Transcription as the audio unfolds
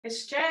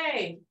It's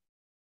Jay.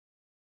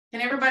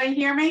 Can everybody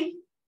hear me?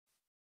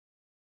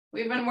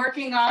 We've been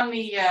working on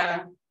the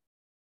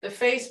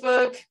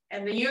Facebook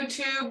and the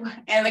YouTube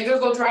and the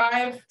Google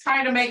Drive,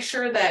 trying to make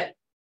sure that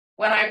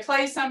when I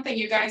play something,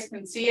 you guys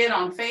can see it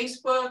on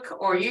Facebook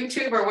or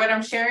YouTube or what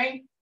I'm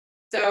sharing.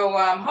 So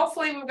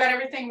hopefully we've got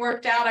everything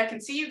worked out. I can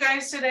see you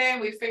guys today.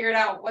 We figured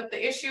out what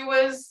the issue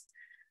was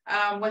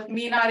with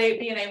me not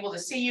being able to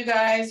see you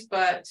guys,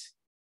 but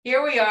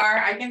here we are.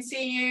 I can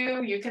see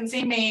you, you can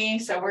see me,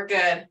 so we're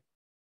good.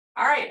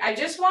 All right, I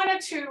just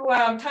wanted to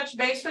touch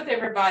base with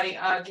everybody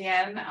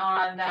again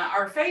on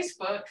our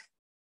Facebook.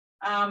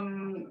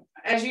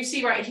 As you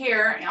see right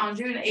here, on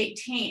June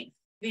 18th,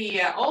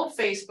 the old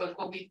Facebook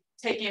will be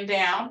taken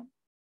down,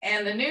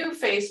 and the new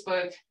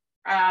Facebook,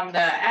 the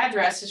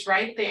address is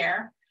right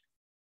there.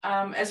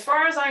 As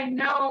far as I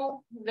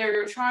know,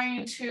 they're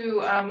trying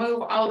to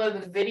move all of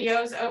the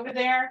videos over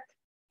there.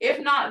 If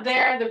not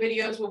there, the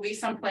videos will be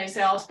someplace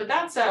else, but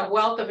that's a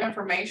wealth of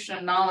information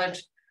and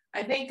knowledge.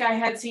 I think I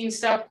had seen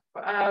stuff,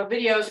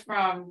 videos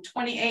from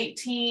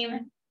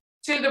 2018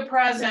 to the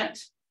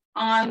present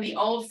on the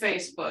old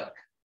Facebook.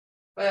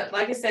 But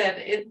like I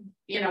said,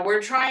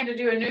 we're trying to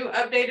do a new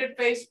updated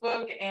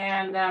Facebook,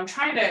 and I'm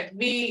trying to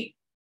be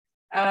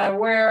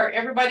where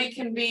everybody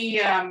can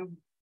be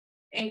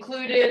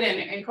included and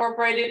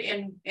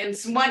incorporated in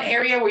one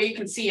area where you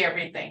can see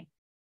everything.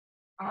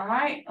 All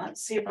right,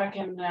 let's see if I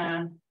can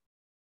get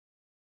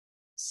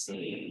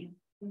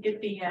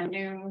the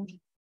new.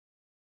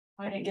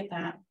 I didn't get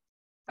that.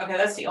 Okay,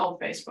 that's the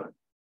old Facebook.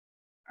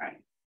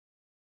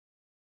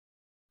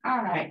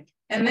 All right.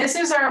 And this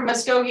is our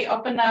Muskogee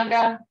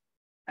Okanaga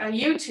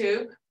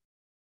YouTube.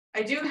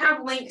 I do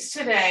have links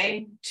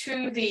today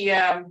to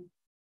the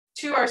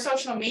to our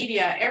social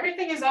media.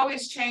 Everything is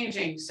always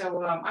changing,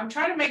 so I'm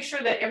trying to make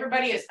sure that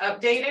everybody is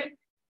updated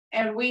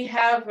and we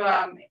have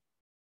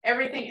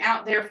everything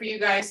out there for you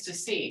guys to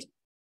see,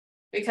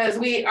 because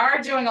we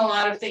are doing a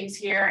lot of things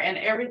here and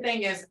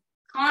everything is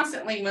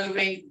constantly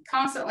moving,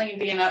 constantly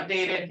being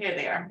updated. Here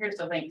they are. Here's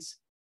the links.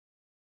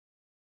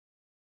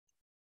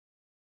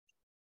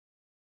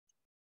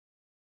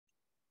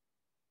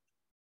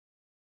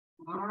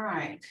 All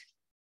right.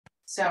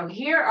 So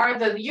here are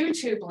the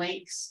YouTube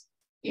links.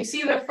 You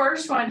see the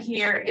first one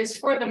here is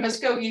for the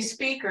Muskogee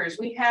speakers.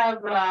 We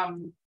have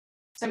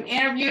some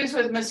interviews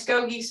with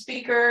Muskogee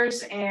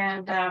speakers,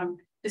 and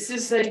this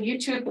is the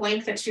YouTube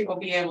link that you will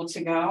be able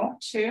to go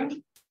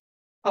to.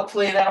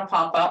 Hopefully that'll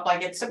pop up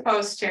like it's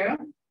supposed to.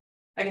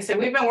 Like I said,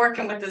 we've been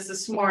working with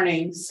this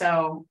morning,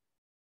 so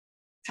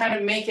trying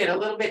to make it a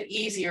little bit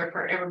easier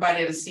for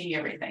everybody to see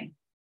everything.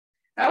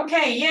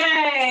 Okay,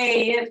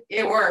 yay,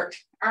 it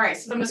worked. All right,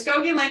 so the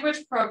Muskogee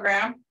Language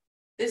Program.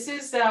 This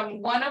is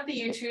one of the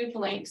YouTube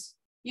links.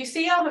 You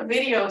see all the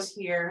videos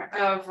here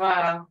of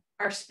our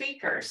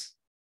speakers.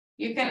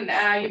 You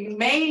can, you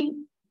may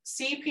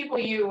see people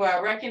you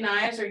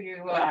recognize, or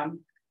you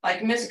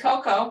like Miss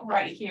Coco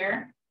right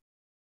here.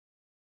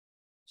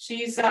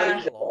 She's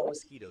all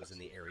mosquitoes in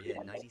the area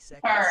in 90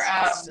 seconds.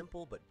 A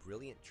simple but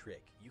brilliant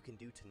trick you can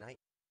do tonight.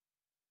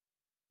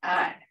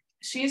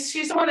 She's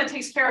the one that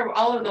takes care of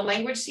all of the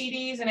language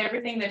CDs and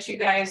everything that you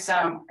guys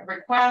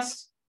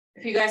request.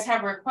 If you guys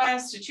have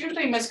requests, it's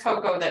usually Miss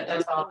Coco that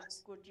does all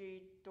this.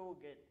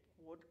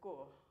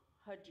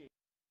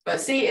 But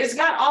see, it's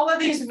got all of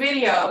these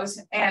videos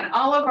and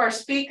all of our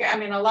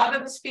a lot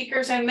of the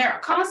speakers, and they're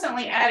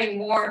constantly adding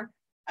more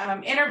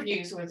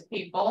interviews with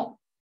people.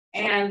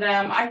 And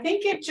I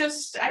think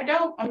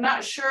I'm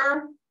not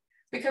sure,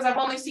 because I've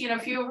only seen a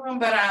few of them,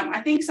 but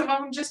I think some of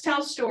them just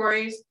tell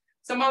stories.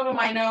 Some of them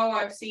I know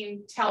I've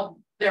seen tell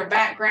their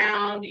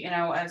background,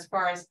 as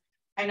far as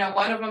I know,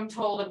 one of them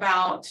told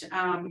about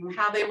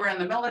how they were in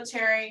the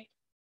military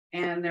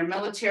and their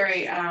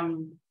military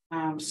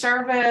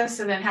service,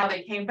 and then how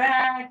they came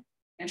back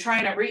and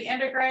trying to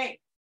reintegrate.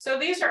 So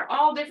these are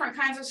all different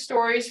kinds of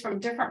stories from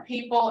different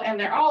people, and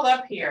they're all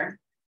up here.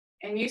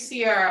 And you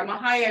see our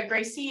Mvhayv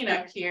Gracine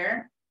up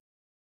here.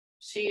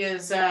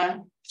 She's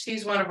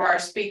one of our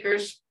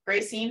speakers,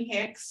 Gracine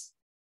Hicks.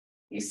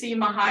 You see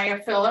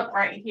Mvhayv Phillip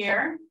right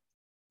here.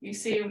 You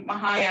see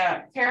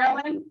Mvhayv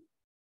Carolyn,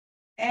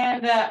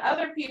 and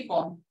other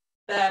people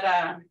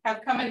that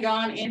have come and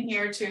gone in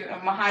here to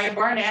Mvhayv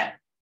Barnett,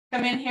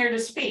 come in here to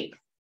speak.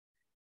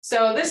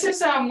 So this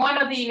is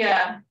one of the,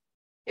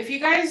 if you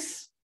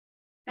guys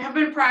have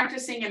been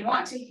practicing and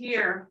want to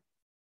hear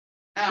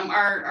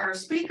our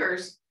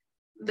speakers,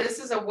 this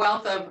is a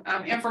wealth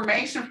of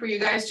information for you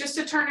guys, just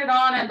to turn it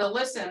on and to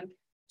listen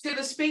to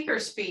the speaker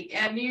speak.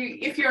 And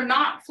if you're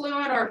not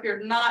fluent, or if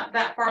you're not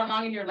that far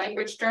along in your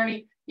language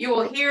journey, you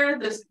will hear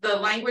the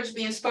language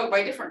being spoke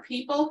by different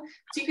people.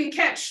 So you can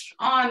catch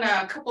on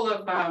a couple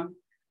of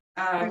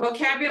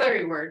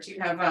vocabulary words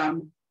you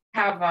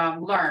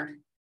have learned.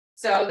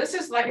 So this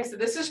is, like I said,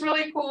 this is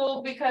really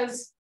cool,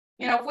 because,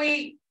 if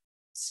we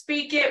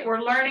speak it, we're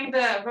learning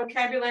the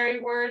vocabulary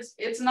words.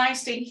 It's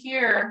nice to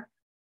hear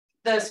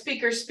the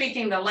speaker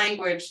speaking the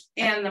language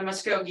in the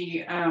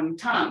Muskogee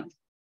tongue.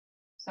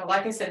 So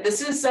like I said,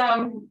 this is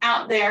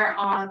out there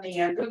on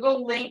the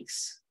Google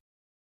links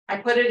I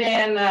put it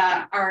in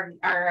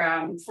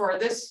for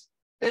this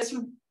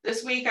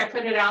week. I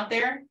put it out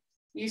there.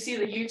 You see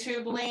the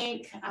YouTube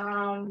link.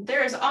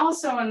 There is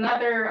also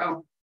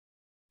another.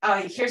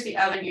 Here's the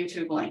other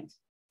YouTube link.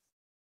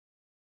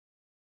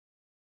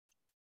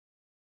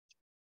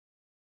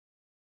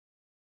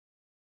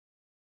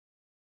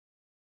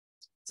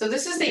 So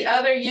this is the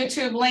other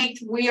YouTube link.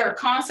 We are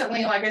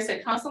constantly, like I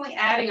said, constantly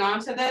adding on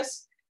to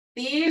this.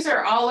 These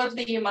are all of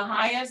the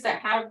Mvhayvs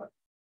that have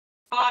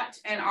taught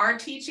and are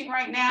teaching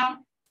right now.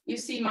 You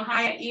see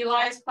Mvhayv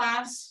Eli's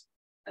class,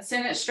 a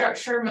sentence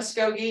structure,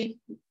 Muskogee,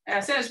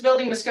 sentence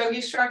building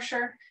Muskogee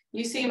structure.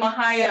 You see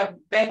Mvhayv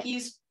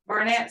Becky's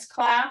Barnett's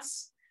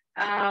class,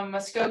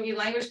 Muskogee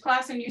language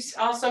class, and you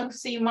also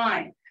see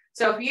mine.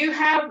 So if you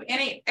have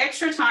any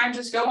extra time,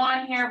 just go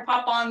on here,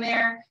 pop on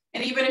there.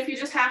 And even if you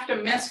just have to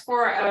miss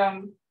for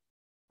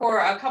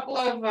a couple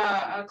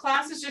of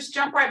classes, just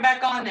jump right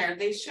back on there.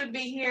 They should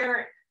be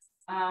here.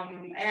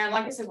 And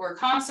like I said, we're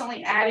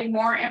constantly adding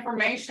more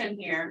information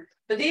here.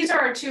 But these are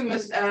our two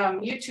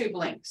YouTube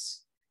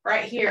links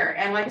right here.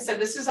 And like I said,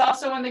 this is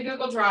also in the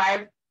Google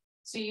Drive.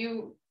 So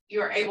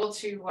you're able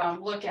to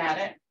look at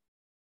it.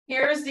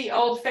 Here's the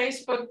old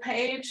Facebook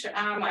page.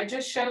 I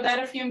just showed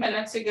that a few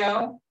minutes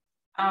ago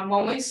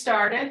when we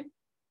started.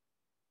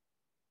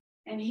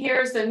 And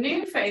here's the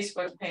new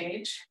Facebook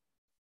page.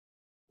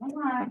 Come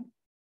on.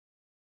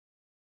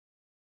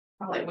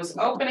 Well, it was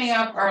opening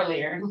up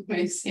earlier. Let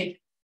me see.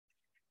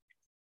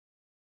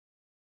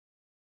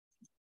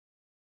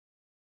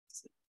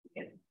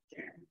 Get it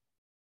there.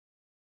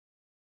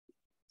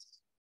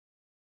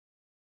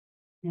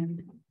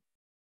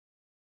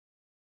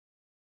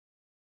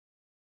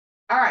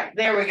 All right,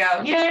 there we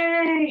go.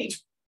 Yay!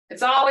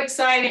 It's all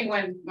exciting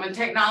when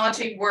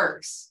technology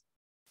works.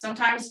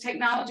 Sometimes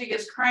technology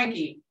gets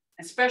cranky.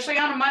 Especially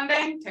on a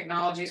Monday,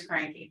 technology is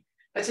cranky.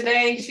 But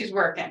today she's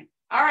working.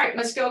 All right,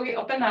 Muskogee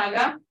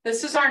Okanaga.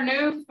 This is our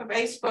new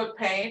Facebook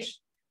page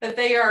that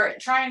they are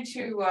trying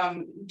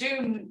to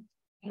do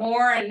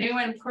more and new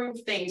and improve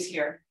things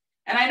here.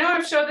 And I know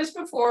I've showed this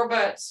before,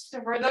 but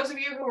for those of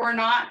you who are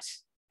not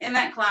in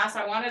that class,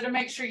 I wanted to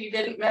make sure you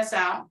didn't miss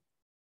out.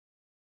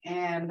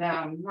 And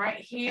right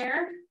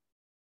here,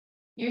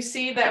 you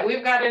see that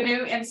we've got a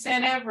new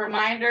incentive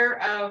reminder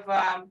of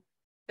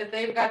that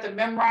they've got the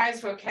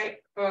Memrise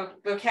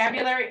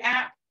vocabulary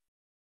app,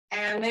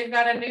 and they've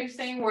got a new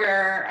thing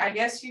where I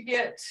guess you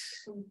get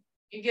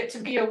to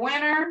be a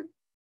winner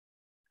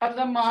of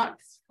the month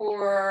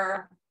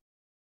for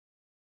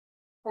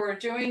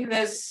doing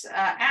this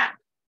app.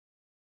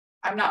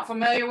 I'm not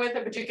familiar with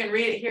it, but you can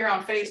read it here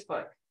on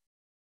Facebook.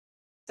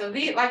 So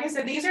like I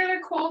said, these are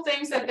the cool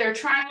things that they're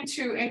trying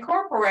to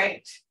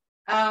incorporate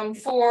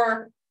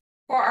for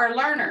our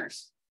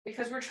learners,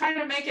 because we're trying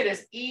to make it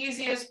as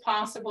easy as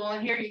possible.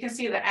 And here you can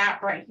see the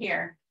app right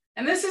here.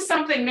 And this is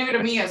something new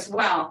to me as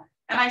well.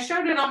 And I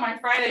showed it on my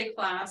Friday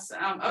class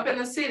up in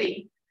the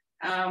city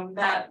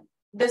that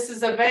this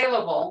is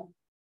available.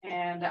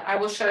 And I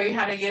will show you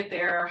how to get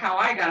there or how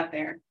I got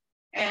there.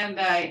 And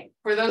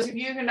for those of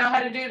you who know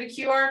how to do the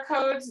QR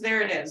codes,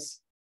 there it is.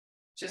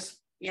 Just,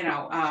 you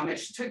know, it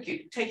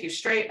should take you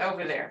straight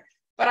over there.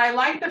 But I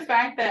like the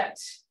fact that,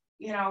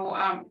 you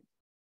know,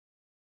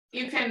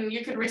 you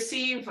can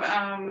receive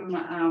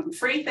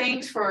free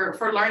things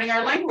for learning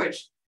our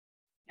language.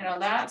 You know,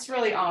 that's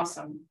really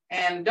awesome.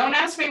 And don't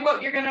ask me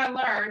what you're gonna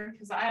learn,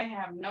 because I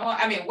have no,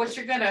 I mean, what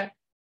you're gonna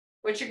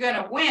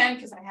win,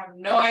 because I have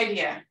no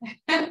idea.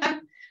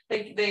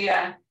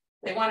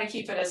 They want to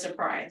keep it a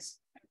surprise.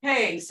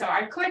 Okay, so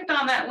I clicked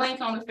on that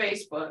link on the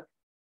Facebook,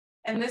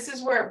 and this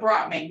is where it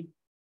brought me.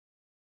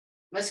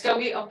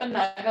 Muskogee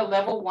Okanaga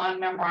Level 1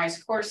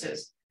 Memrise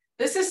courses.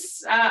 This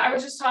is, I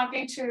was just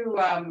talking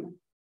to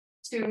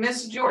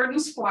Miss Jordan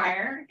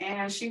Squire,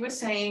 and she was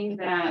saying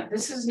that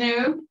this is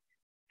new,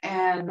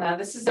 and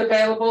this is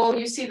available.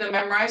 You see the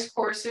Memrise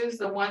courses,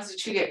 the ones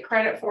that you get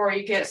credit for,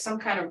 you get some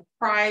kind of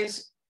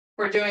prize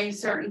for doing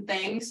certain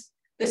things.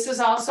 This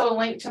is also a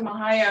link to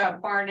Mvhayv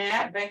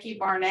Barnett, Becky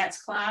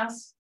Barnett's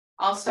class,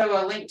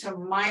 also a link to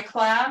my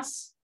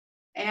class,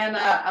 and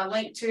a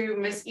link to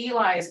Miss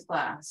Eli's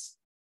class.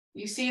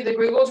 You see the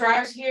Google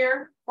Drives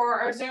here for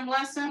our Zoom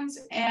lessons,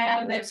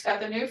 and it's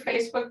got the new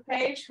Facebook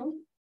page.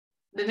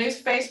 The new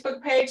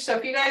Facebook page. So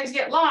if you guys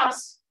get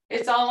lost,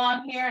 it's all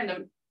on here, and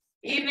the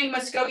evening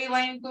Muskogee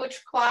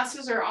language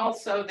classes are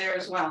also there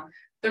as well.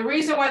 The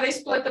reason why they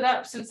split it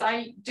up, since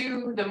I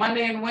do the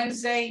Monday and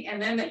Wednesday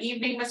and then the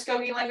evening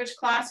Muskogee language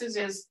classes,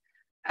 is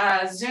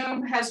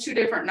Zoom has two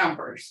different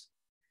numbers.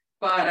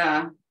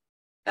 But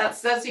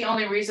that's the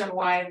only reason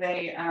why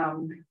they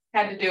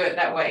had to do it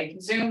that way.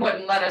 Zoom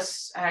wouldn't let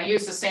us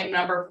use the same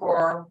number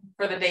for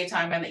the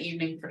daytime and the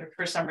evening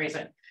for some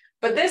reason.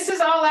 But this is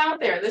all out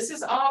there. This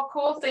is all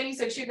cool things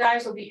that you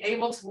guys will be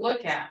able to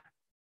look at.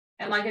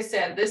 And like I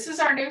said, this is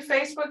our new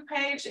Facebook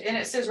page, and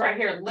it says right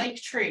here,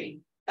 Linktree.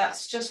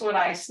 That's just what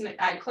I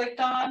clicked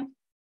on.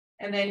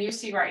 And then you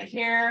see right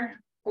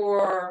here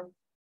for,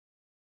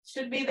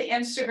 should be the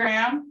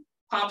Instagram,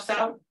 pops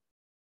up.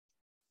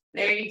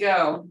 There you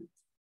go.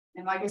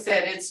 And like I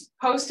said, it's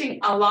posting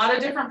a lot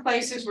of different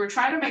places. We're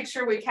trying to make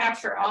sure we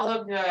capture all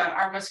of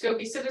our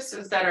Muskogee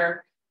citizens that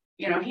are,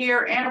 you know,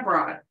 here and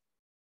abroad.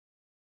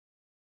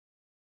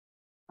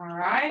 All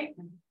right.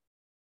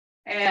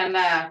 And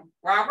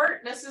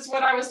Robert, this is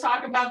what I was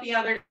talking about the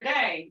other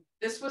day.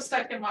 This was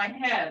stuck in my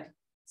head.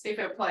 See if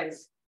it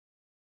plays.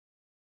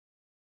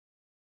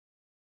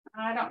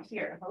 I don't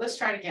hear. Well, let's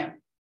try it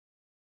again.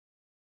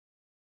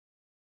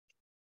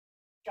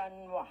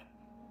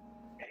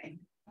 Okay.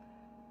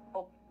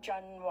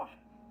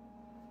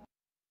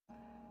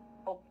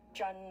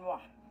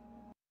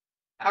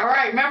 All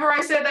right, remember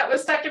I said that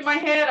was stuck in my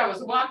head? I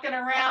was walking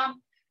around,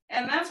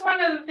 and that's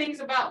one of the things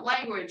about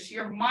language.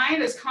 Your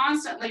mind is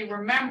constantly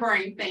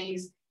remembering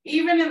things,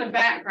 even in the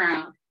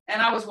background.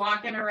 And I was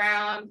walking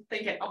around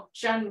thinking, oh,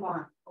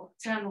 Chanwa, oh,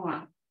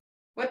 Chanwa.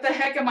 What the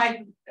heck am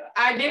I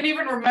didn't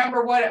even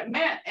remember what it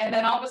meant. And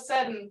then all of a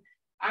sudden,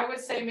 I would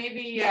say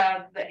maybe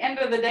the end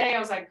of the day, I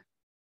was like,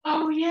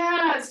 oh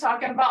yeah, it's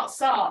talking about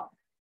salt.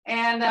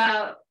 And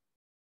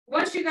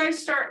once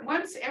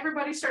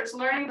everybody starts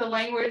learning the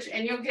language,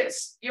 and you'll get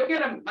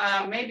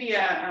maybe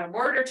a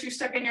word or two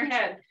stuck in your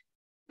head.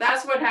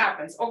 That's what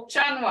happens. Oh,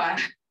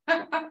 Chanwa.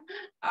 All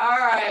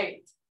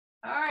right,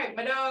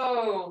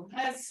 Mado.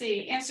 Let's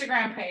see,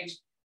 Instagram page.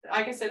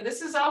 Like I said,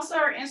 this is also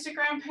our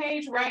Instagram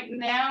page. Right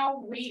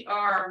now, we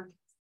are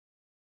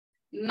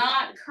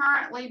not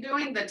currently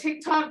doing the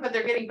TikTok, but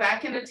they're getting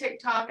back into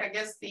TikTok. I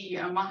guess the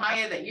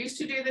Mvhayv that used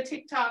to do the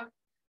TikTok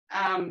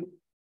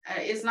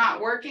is not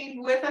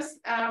working with us.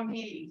 I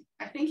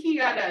think he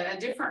got a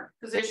different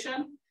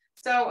position.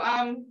 So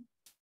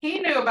he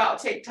knew about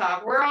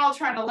TikTok. We're all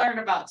trying to learn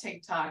about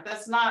TikTok.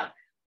 That's not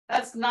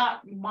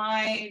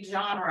my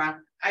genre.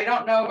 I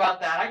don't know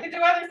about that. I can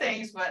do other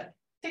things, but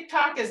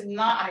TikTok is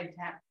not.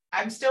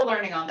 I'm still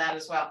learning on that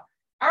as well.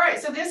 All right,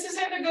 so this is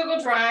in the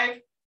Google Drive.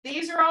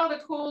 These are all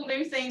the cool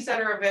new things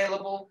that are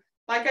available.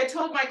 Like I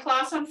told my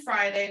class on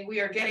Friday,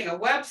 we are getting a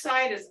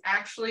website.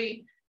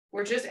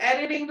 We're just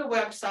editing the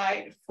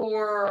website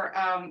for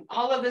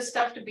all of this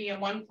stuff to be in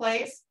one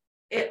place.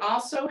 It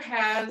also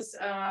has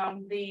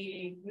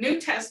the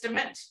New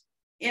Testament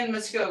in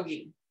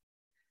Muskogee.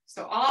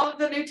 So all of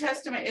the New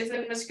Testament is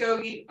in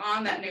Muskogee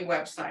on that new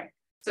website.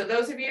 So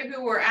those of you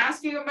who were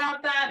asking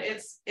about that,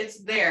 it's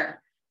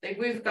there.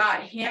 We've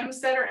got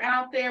hymns that are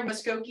out there,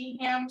 Muskogee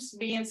hymns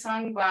being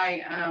sung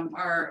by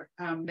our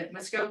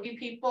Muskogee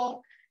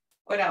people.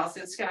 What else?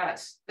 It's got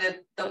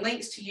the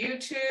links to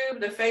YouTube,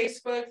 the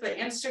Facebook, the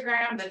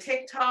Instagram, the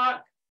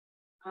TikTok.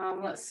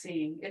 Let's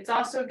see. It's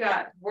also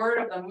got Word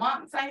of the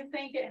Month, I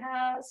think it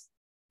has.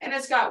 And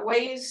it's got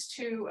ways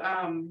to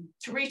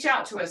reach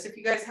out to us if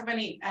you guys have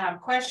any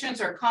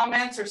questions or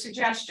comments or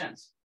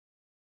suggestions.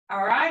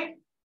 All right.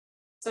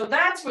 So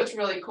that's what's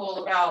really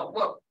cool about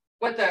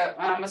what the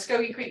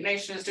Muskogee Creek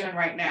Nation is doing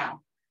right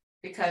now,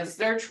 because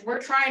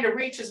we're trying to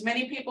reach as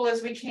many people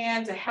as we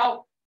can to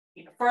help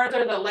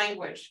further the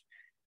language.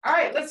 All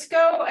right, let's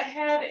go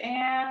ahead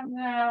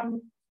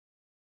and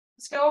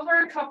let's go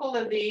over a couple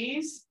of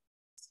these.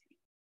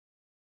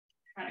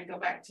 Trying to go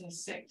back to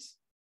 6.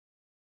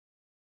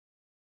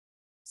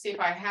 See if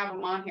I have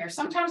them on here.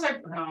 Sometimes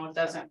no, it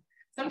doesn't.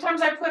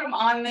 Sometimes I put them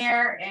on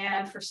there,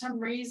 and for some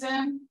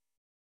reason,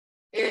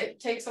 it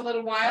takes a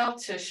little while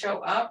to show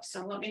up.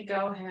 So let me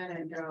go ahead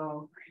and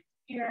go right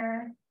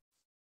here.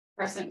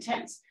 Present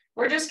tense.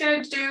 We're just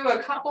going to do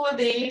a couple of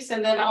these,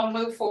 and then I'll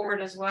move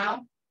forward as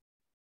well.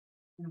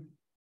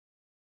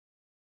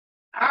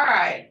 All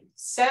right.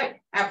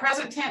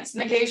 Present tense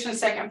negation,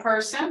 second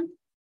person.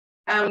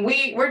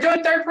 We're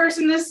doing third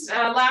person this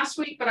last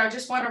week, but I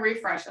just want to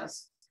refresh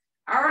us.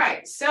 All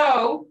right.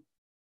 So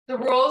the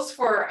rules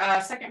for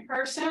second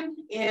person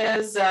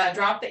is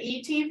drop the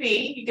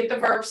ETV. You get the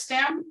verb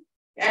stem.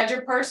 Add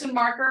your person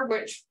marker,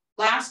 which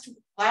last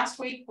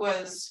week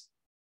was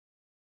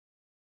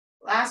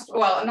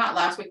not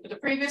last week, but the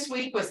previous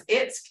week was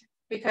it's,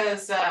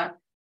 because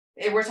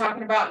we're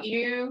talking about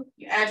you.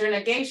 You add your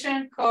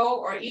negation, co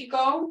or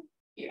eco.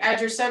 You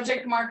add your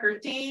subject marker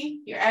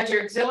T. You add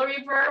your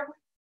auxiliary verb,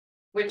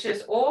 which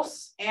is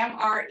os, am,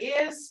 are,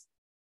 is,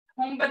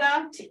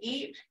 hombada, to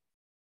eat,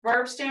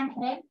 verb stem,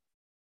 home.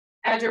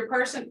 Add your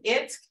person,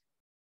 it's.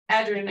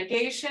 Add your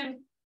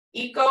negation,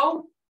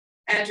 eco.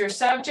 Add your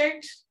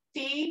subject,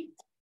 T,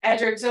 add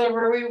your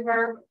auxiliary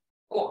verb,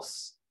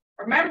 os.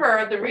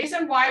 Remember, the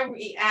reason why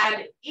we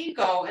add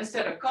eco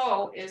instead of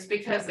co is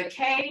because the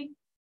K,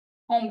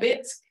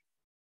 hombitsk,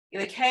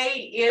 the K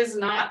is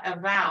not a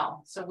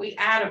vowel. So we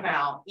add a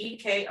vowel,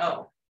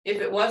 E-K-O.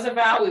 If it was a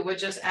vowel, we would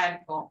just add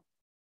ko.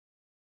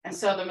 And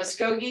so the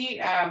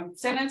Muskogee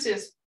sentence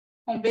is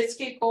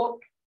hombitski ko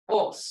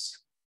os.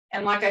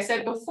 And like I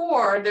said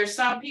before, there's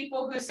some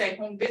people who say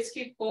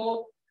hombitski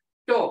ko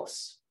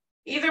dos.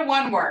 Either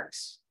one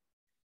works.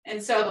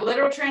 And so the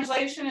literal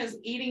translation is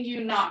eating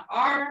you not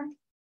are,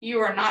 you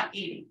are not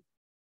eating.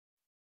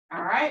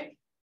 All right.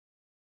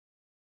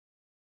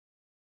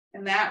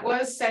 And that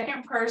was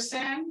second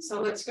person. So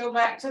let's go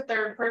back to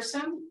third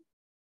person.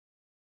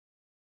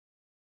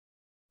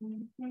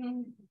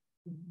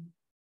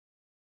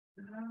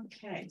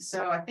 Okay,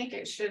 so I think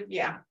it should,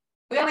 yeah.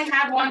 We only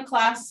had one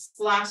class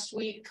last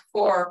week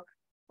for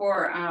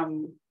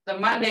the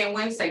Monday and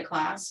Wednesday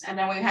class, and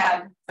then we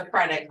had the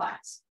Friday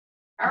class.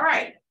 All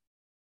right.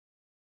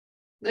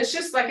 Let's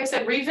just, like I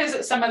said,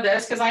 revisit some of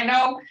this, because I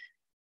know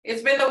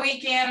it's been the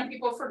weekend and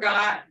people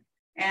forgot,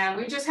 and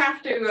we just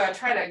have to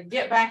try to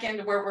get back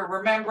into where we're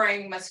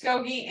remembering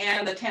Muskogee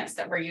and the tense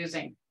that we're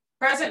using.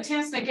 Present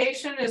tense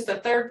negation is the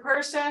third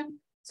person.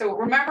 So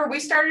remember, we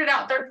started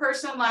out third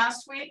person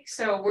last week,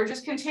 so we're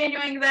just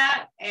continuing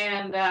that,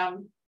 and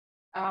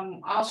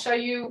I'll show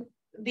you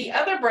the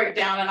other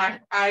breakdown, and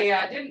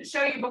I didn't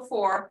show you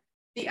before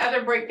the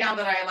other breakdown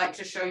that I like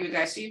to show you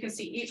guys, so you can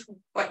see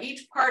what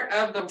each part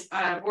of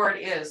the word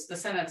is, the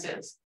sentence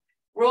is.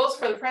 Rules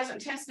for the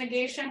present tense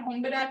negation: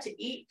 hombida,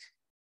 to eat.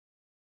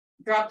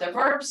 Drop the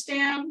verb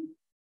stem.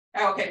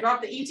 Okay,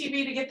 drop the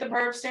ETB to get the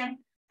verb stem.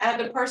 Add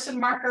the person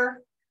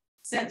marker.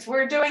 Since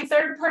we're doing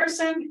third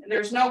person,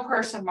 there's no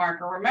person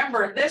marker.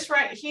 Remember, this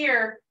right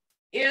here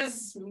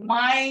is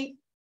my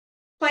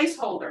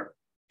placeholder.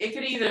 It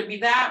could either be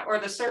that or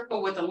the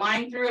circle with a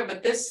line through it,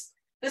 but this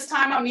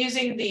time I'm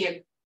using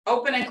the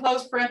open and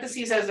close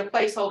parentheses as a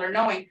placeholder,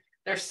 knowing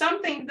there's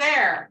something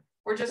there.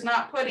 We're just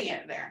not putting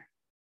it there.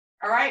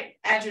 All right,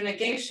 add your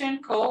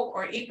negation, co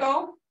or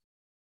eco.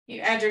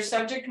 You add your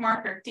subject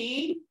marker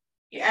T.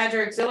 You add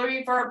your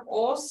auxiliary verb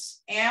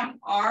os, am,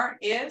 are,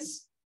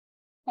 is.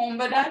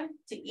 Hombida,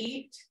 to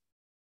eat.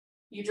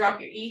 You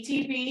drop your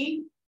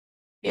ETB,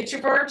 get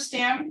your verb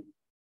stem,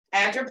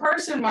 add your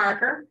person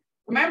marker.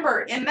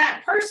 Remember, in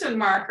that person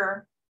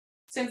marker,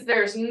 since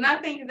there's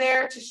nothing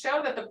there to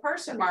show that the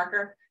person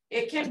marker,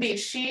 it can be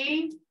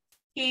she,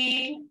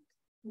 he,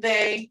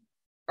 they,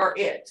 or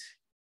it.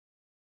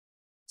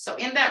 So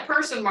in that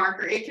person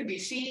marker, it could be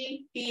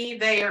she, he,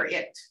 they, or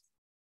it.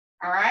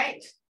 All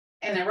right.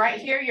 And then right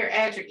here, you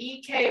add your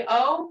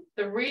EKO.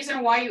 The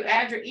reason why you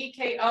add your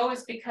EKO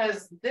is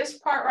because this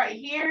part right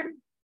here,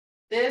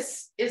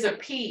 this is a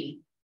P,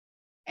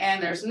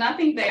 and there's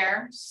nothing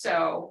there.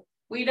 So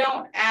we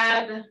don't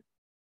add,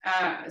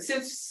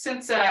 since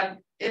it's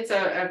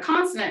a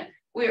consonant,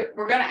 we're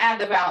going to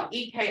add the vowel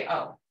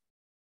EKO.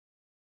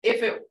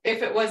 If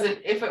it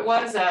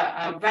was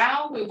a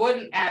vowel, we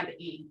wouldn't add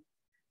the E.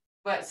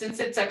 But since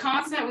it's a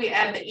consonant, we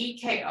add the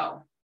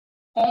EKO.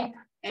 Homp,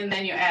 and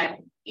then you add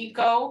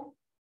eco.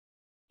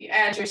 You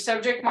add your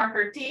subject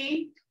marker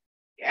T.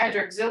 You add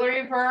your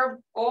auxiliary verb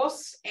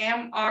os,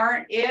 am,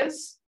 are,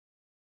 is.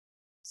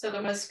 So the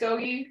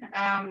Muskogee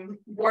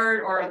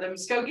word, or the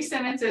Muskogee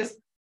sentences.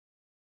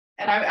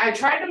 And I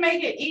tried to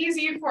make it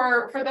easy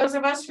for those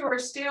of us who are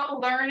still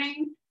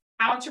learning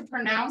how to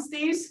pronounce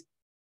these.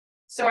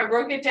 So I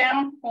broke it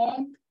down.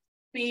 Hom,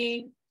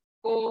 be,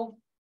 go,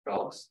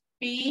 dos.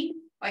 Be,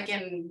 like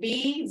in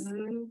bees.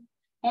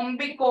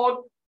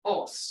 Hombicot,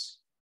 os.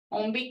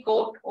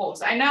 Hombicot,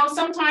 os. I know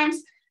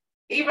sometimes,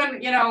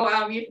 even,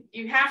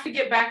 you have to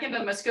get back into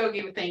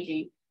Muskogee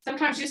thinking.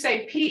 Sometimes you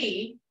say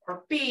P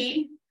or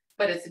B,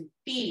 but it's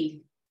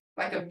B,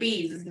 like a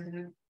bees.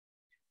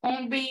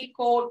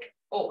 Hombicot,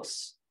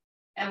 os.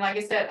 And like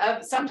I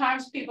said,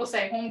 sometimes people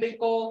say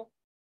hombicot,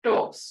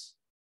 dos.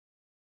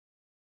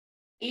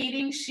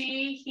 Eating,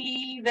 she,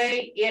 he,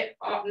 they, it,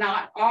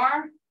 not,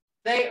 are.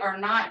 They are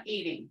not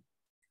eating.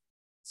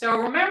 So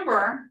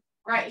remember,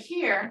 right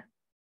here,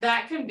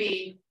 that can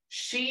be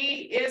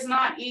she is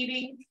not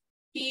eating,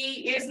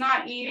 he is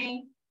not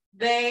eating,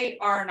 they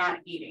are not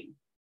eating.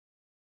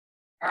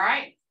 All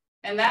right,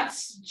 and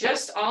that's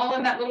just all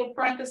in that little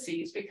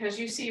parentheses, because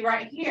you see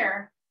right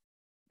here,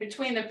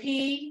 between the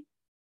P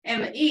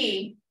and the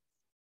E,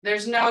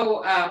 there's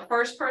no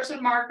first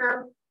person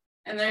marker,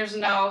 and there's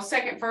no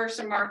second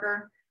person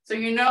marker. So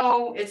you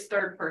know it's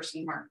third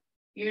person marker.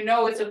 You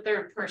know it's a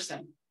third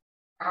person.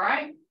 All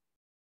right.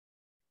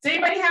 Does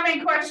anybody have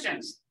any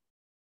questions?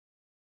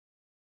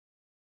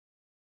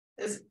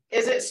 Is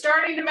it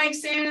starting to make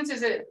sense?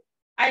 Is it?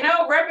 I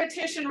know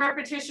repetition,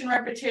 repetition,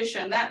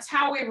 repetition. That's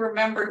how we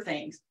remember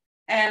things.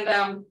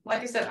 And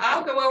like I said,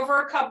 I'll go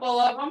over a couple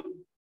of them.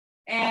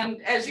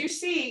 And as you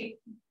see,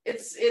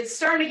 it's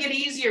starting to get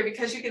easier,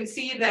 because you can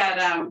see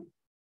that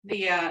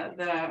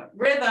the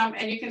rhythm,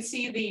 and you can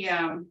see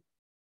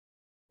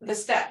the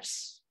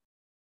steps.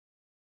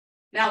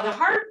 Now, the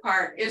hard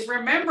part is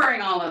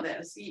remembering all of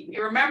this.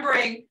 You're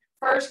remembering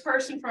first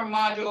person from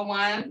module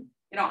 1,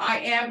 I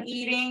am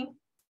eating.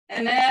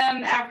 And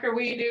then after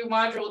we do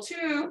module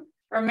 2,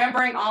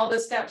 remembering all the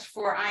steps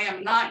for I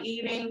am not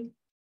eating.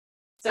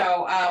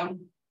 So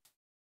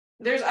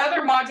there's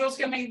other modules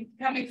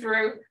coming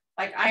through,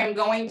 like I am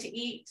going to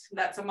eat.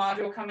 That's a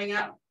module coming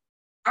up.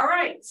 All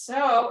right,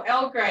 so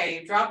L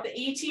grade, drop the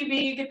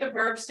ETB, get the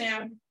verb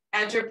stem,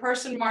 add your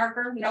person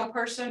marker, no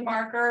person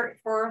marker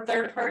for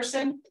third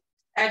person,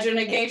 add your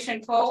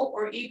negation co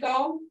or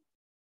ego,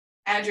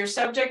 add your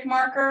subject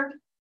marker,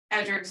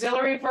 add your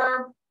auxiliary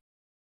verb,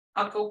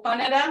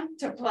 akopanida,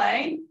 to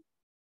play.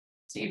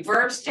 See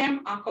verb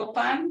stem,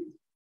 akopan.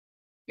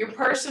 Your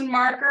person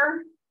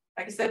marker,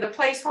 like I said, the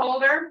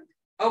placeholder,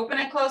 open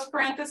and close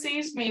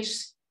parentheses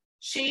means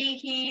she,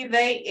 he,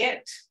 they,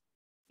 it.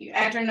 You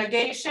add your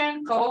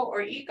negation, go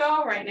or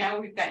ego. Right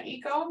now we've got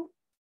ego.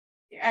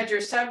 You add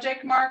your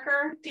subject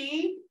marker,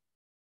 D.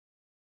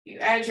 You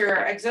add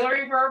your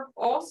auxiliary verb,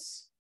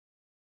 os.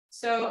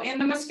 So in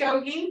the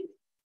Muskogee,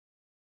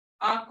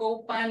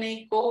 ako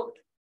panakot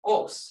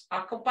os.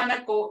 Ako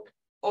panakot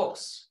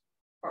os.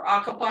 Or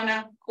ako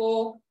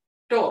panakot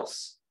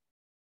dos.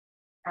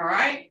 All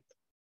right.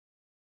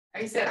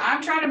 Like I said,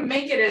 I'm trying to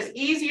make it as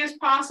easy as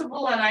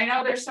possible. And I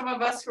know there's some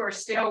of us who are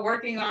still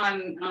working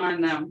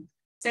on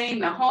saying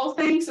the whole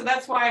thing. So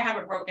that's why I have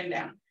it broken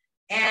down.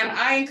 And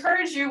I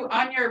encourage you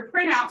on your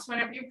printouts,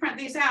 whenever you print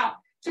these out,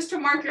 just to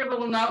mark your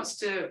little notes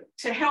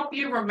to help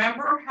you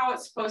remember how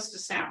it's supposed to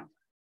sound.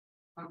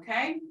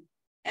 Okay.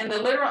 And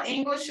the literal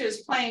English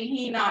is playing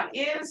he not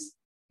is,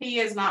 he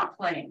is not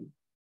playing.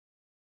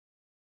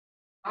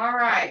 All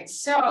right.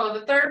 So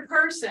the third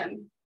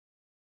person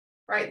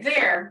right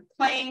there,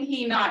 playing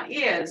he not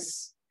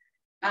is.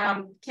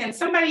 Can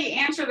somebody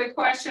answer the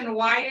question,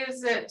 why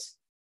is it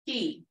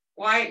he?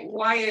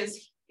 Why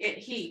is it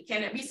he?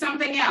 Can it be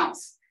something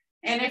else?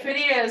 And if it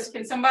is,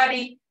 can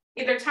somebody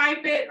either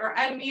type it or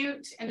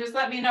unmute and just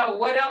let me know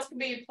what else can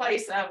be in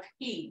place of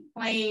he,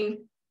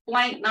 playing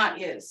blank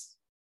not is.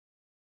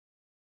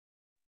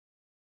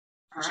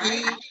 All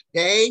right.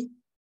 She,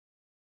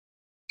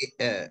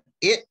 they,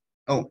 it,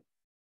 oh.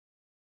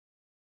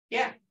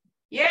 Yeah.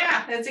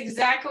 Yeah, that's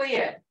exactly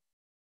it.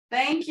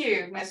 Thank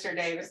you, Mr.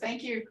 Davis.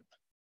 Thank you.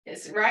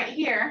 It's right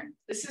here.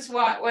 This is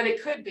what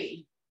it could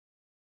be.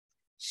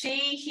 She,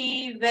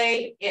 he,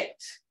 they,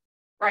 it.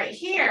 Right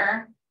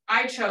here,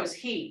 I chose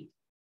he.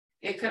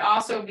 It could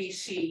also be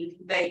she,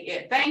 they,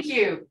 it. Thank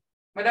you.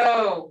 But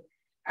oh,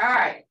 all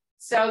right.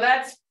 So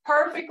that's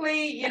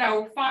perfectly,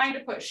 fine to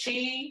put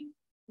she,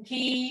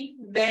 he,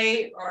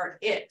 they, or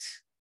it.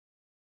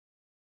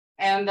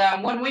 And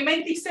when we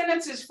make these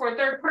sentences for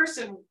third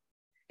person,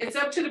 it's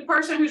up to the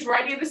person who's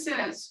writing the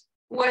sentence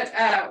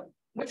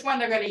which one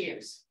they're going to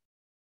use.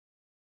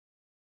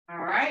 All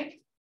right.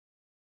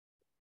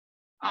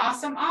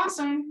 Awesome,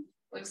 awesome.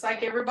 Looks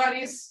like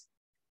everybody's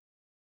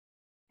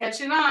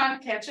catching on.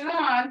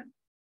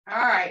 All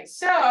right.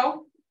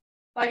 So,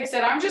 like I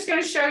said, I'm just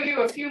going to show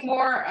you a few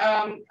more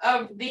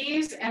of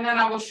these, and then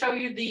I will show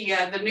you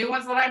the new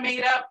ones that I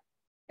made up.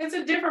 It's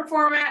a different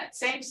format,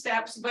 same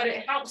steps, but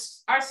it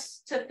helps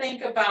us to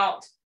think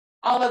about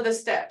all of the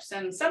steps.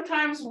 And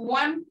sometimes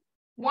one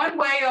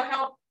way will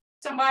help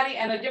somebody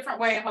and a different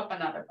way will help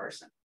another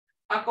person.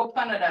 Ako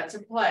panada, to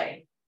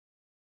play.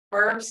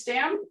 Verb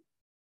stem.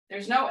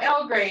 There's no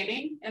L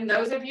grading. And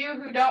those of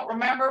you who don't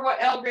remember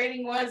what L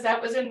grading was,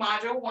 that was in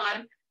module 1.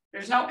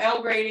 There's no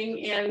L grading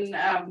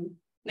in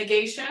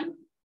negation.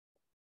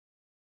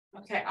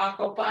 Okay,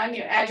 ako pan,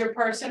 you add your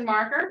person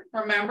marker.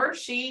 Remember,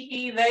 she,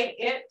 he, they,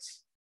 it.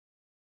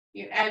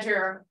 You add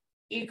your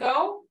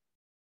ego.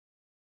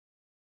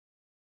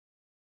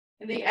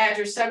 And then you add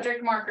your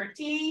subject marker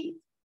T.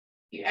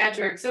 You add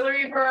your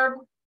auxiliary verb.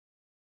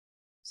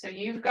 So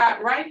you've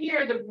got right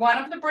here, one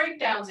of the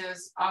breakdowns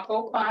is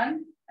ako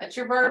pan. That's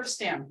your verb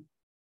stem.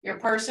 Your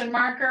person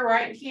marker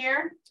right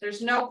here.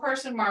 There's no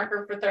person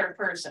marker for third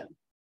person.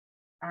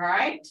 All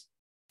right.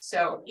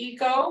 So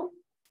ego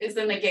is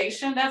the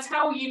negation. That's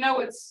how you know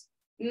it's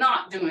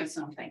not doing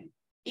something.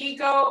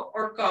 Ego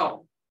or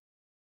go.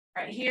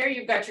 Right here,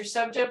 you've got your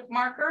subject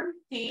marker,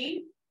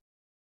 he.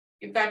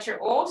 You've got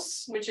your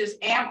os, which is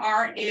am,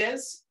 are,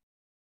 is.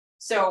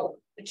 So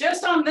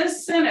just on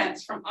this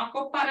sentence from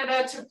ako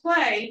panada, to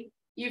play,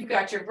 you've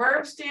got your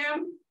verb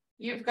stem,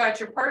 you've got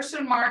your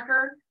person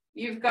marker,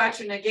 you've got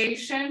your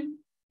negation,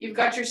 you've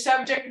got your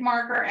subject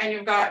marker, and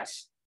you've got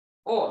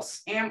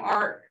os, am,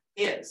 are,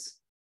 is.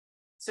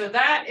 So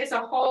that is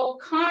a whole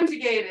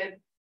conjugated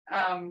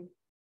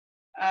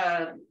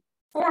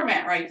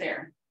format right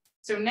there.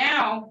 So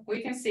now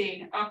we can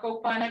see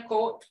ako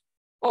panakot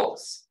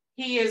os.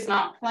 He is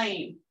not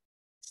playing.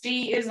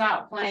 She is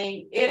not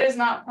playing. It is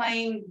not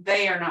playing.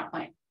 They are not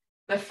playing.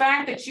 The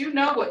fact that you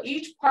know what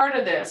each part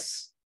of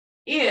this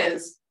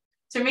is,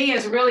 to me,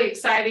 is really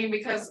exciting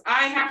because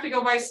I have to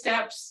go by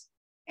steps,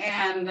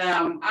 and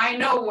I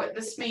know what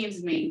this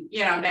means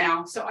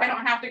now. So I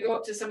don't have to go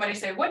up to somebody and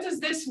say, what does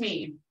this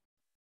mean?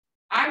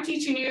 I'm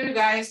teaching you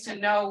guys to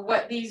know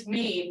what these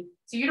mean.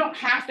 So you don't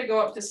have to go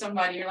up to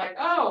somebody. You're like,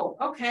 oh,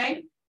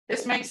 okay,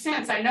 this makes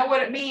sense. I know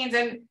what it means.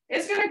 And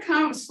it's going to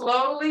come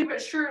slowly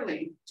but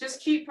surely.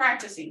 Just keep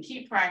practicing,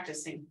 keep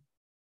practicing.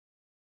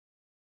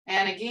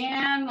 And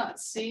again,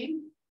 let's see.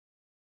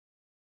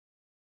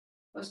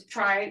 Let's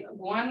try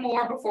one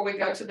more before we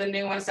go to the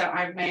new ones that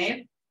I've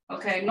made.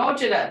 Okay,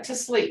 nojada, to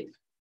sleep.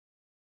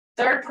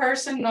 Third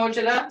person,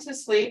 nojada, to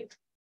sleep.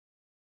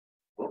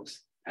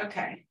 Oops,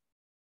 okay.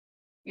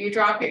 You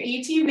drop your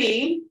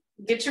ETV,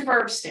 get your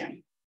verb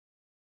stem.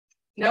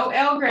 No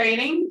L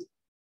grading.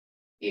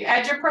 You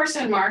add your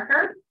person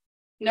marker.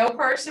 No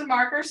person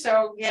marker.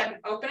 So again,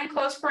 open and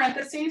close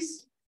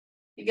parentheses.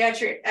 You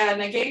got your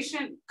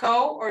negation,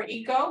 go or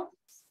ego.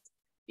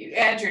 You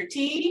add your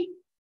T.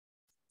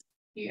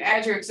 You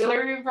add your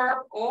auxiliary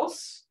verb,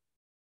 os.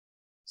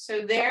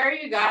 So there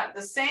you got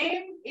the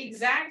same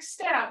exact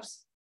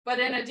steps, but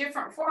in a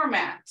different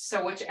format.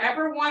 So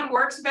whichever one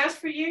works best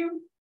for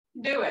you,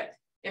 do it.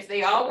 If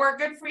they all work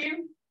good for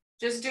you,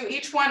 just do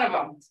each one of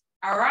them.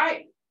 All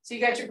right. So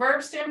you got your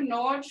verb stem,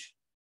 noj.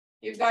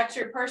 You've got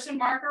your person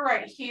marker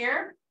right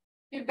here.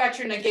 You've got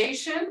your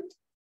negation.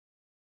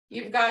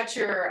 You've got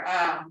your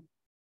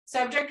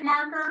subject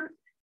marker,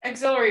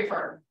 auxiliary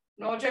verb,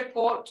 noja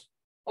kot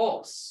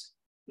os,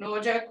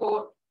 noja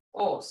kot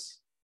os.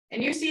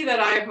 And you see that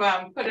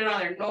I've put it on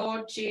there,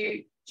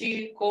 noji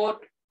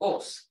kot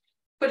os.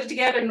 Put it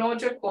together,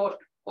 noja kot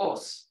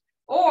os,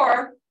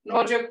 or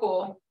noja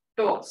kot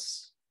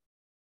dos.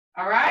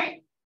 All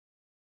right.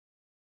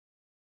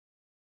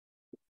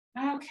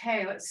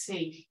 Okay, let's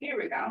see. Here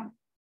we go.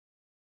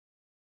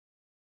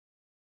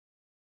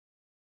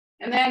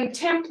 And then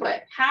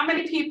template. How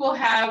many people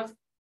have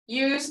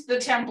used the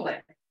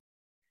template?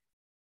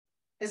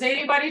 Has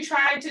anybody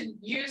tried to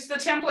use the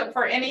template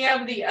for any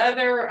of the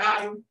other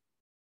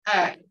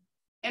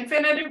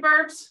infinitive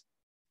verbs?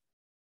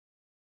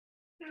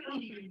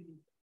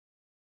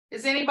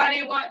 Does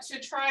anybody want to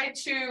try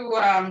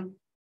to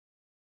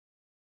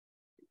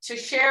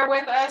share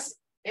with us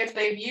if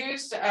they've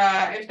used,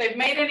 if they've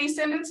made any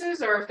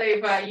sentences, or if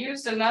they've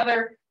used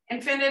another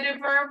infinitive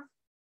verb?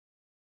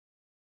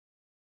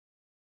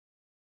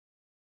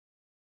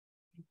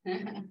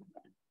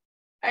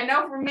 I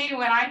know for me,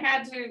 when I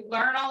had to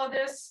learn all of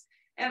this,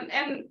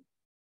 and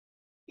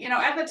you know,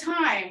 at the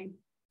time,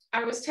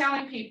 I was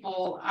telling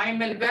people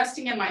I'm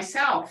investing in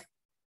myself.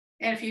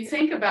 And if you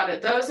think about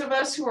it, those of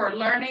us who are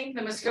learning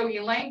the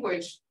Muskogee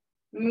language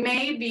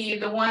may be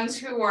the ones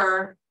who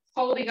are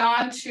holding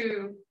on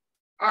to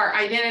our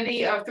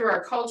identity through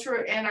our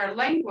culture and our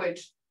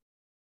language.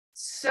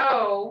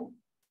 So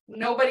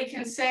nobody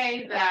can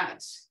say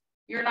that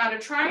you're not a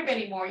tribe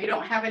anymore. You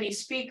don't have any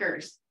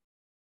speakers.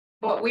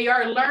 But we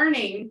are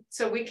learning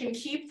so we can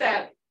keep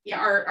that,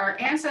 our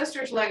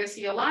ancestors'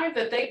 legacy alive,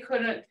 that they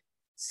couldn't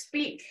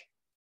speak.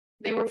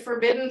 They were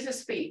forbidden to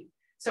speak.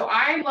 So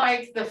I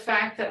like the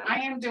fact that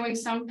I am doing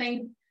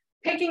something,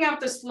 picking up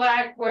the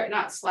slack,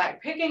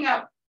 picking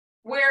up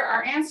where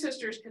our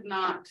ancestors could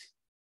not.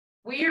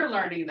 We are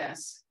learning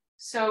this.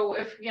 So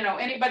if, you know,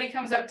 anybody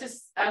comes up to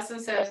us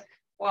and says,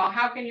 well,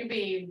 how can you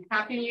be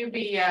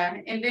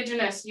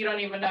indigenous? You don't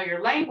even know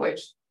your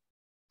language.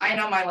 I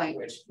know my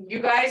language. You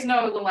guys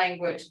know the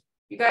language.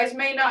 You guys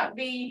may not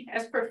be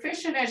as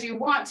proficient as you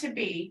want to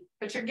be,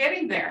 but you're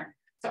getting there.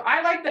 So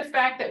I like the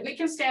fact that we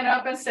can stand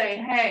up and say,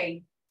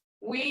 hey,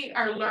 we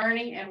are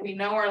learning and we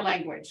know our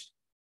language.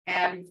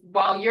 And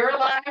while you're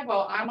alive,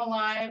 while I'm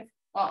alive,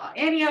 while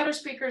any other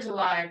speaker's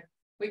alive,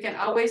 we can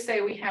always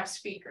say we have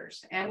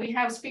speakers, and we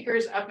have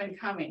speakers up and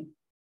coming.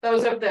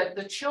 Those of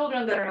the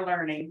children that are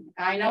learning.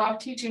 I know I'm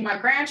teaching my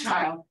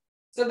grandchild.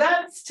 So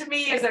that's, to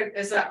me,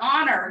 is an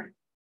honor.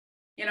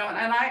 You know,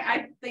 and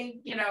I think,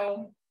 you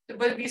know, to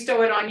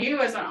bestow it on you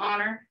as an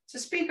honor to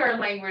speak our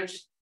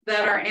language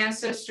that our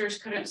ancestors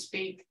couldn't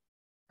speak,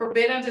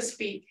 forbidden to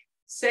speak,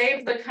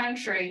 saved the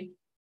country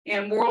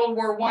in World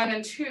War I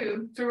and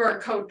II through our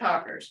code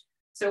talkers.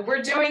 So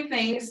we're doing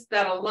things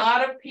that a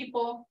lot of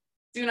people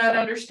do not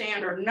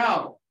understand or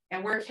know,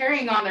 and we're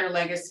carrying on their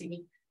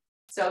legacy.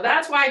 So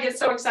that's why I get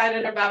so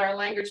excited about our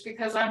language,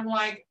 because I'm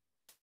like,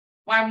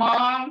 my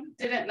mom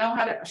didn't know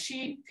how to,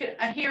 she could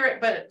hear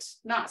it, but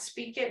not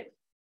speak it.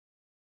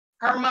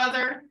 Her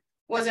mother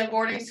was in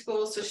boarding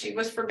school, so she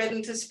was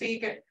forbidden to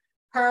speak it.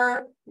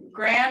 Her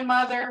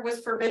grandmother was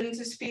forbidden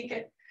to speak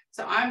it.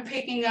 So I'm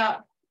picking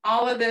up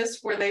all of this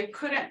where they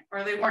couldn't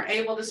or they weren't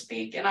able to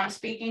speak, and I'm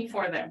speaking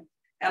for them.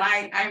 And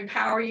I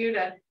empower you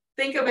to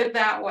think of it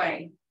that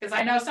way, because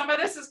I know some of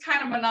this is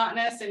kind of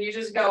monotonous and you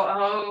just go,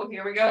 oh,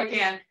 here we go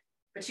again.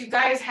 But you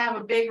guys have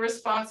a big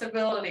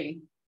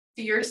responsibility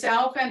to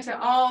yourself and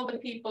to all the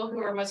people who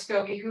are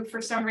Muskogee who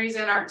for some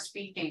reason aren't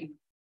speaking.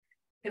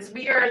 Because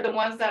we are the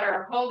ones that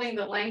are holding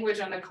the language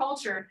and the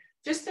culture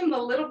just in the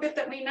little bit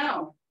that we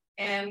know.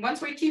 And once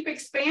we keep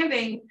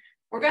expanding,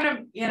 we're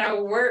gonna, you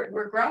know,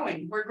 we're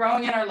growing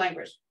in our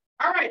language.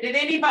 All right, did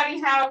anybody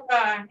have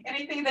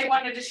anything they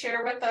wanted to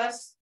share with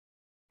us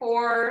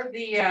for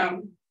the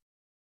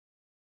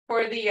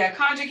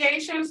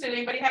conjugations? Did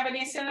anybody have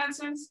any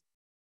sentences?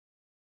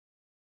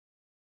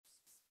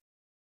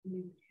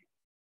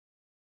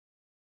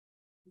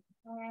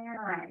 All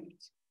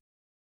right.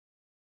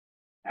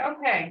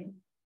 Okay.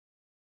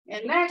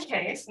 In that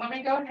case, let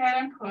me go ahead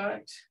and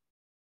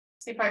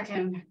see if I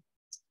can,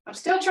 I'm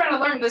still trying to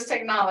learn this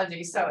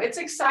technology. So it's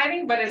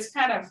exciting, but it's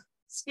kind of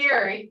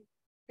scary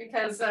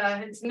because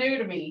it's new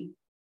to me.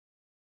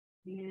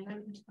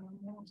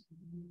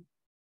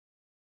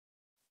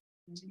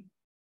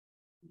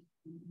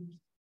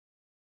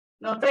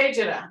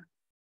 Mvhayv.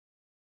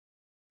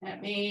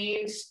 That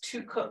means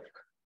to cook.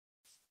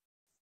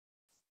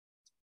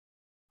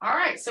 All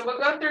right, so we'll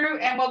go through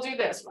and we'll do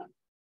this one.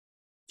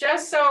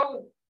 Just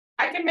so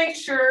I can make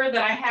sure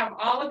that I have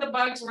all of the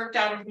bugs worked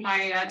out of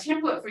my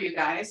template for you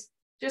guys.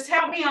 Just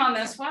help me on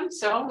this one.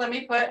 So let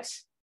me put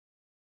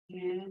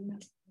in.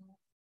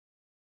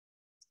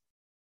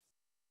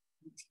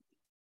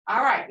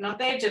 All right,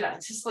 Mvhayv,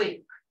 to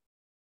sleep.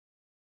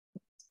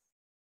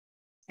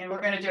 And we're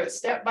going to do it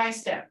step by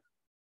step.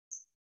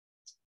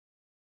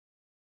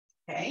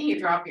 Okay, you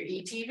drop your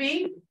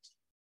ETV.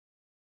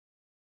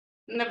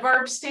 And the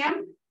verb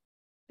stem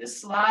just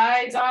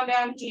slides on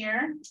down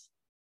here.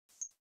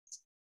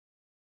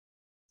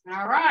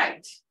 All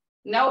right,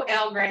 no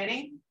L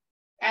grading.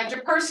 Add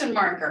your person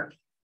marker.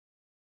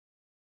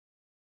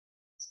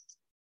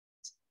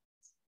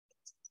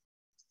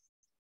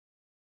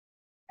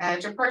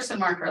 Add your person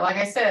marker. Like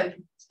I said,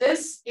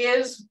 this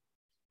is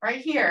right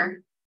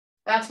here.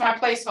 That's my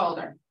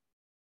placeholder.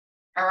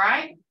 All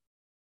right.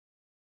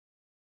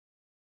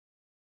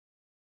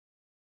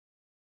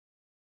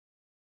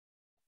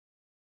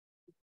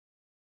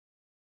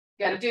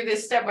 Got to do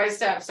this step by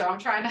step. So I'm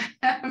trying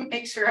to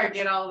make sure I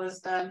get all this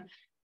done.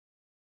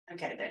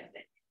 Okay, there.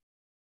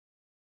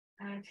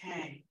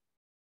 Okay.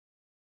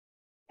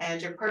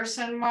 Add your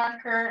person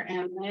marker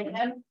and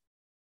then,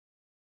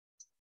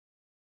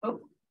 oh,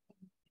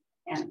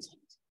 and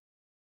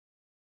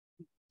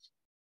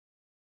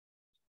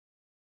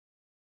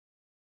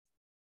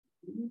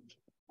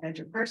add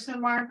your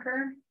person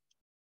marker.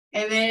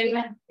 And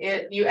then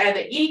you add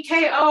the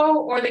EKO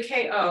or the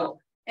KO.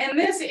 In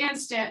this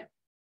instant,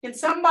 can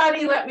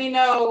somebody let me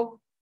know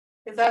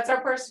if that's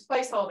our person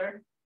placeholder?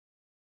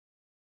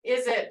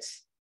 Is it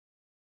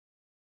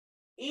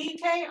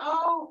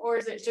EKO or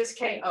is it just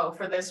KO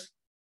for this?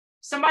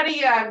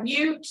 Somebody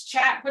mute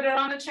chat, put it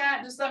on the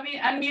chat. Just let me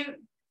unmute,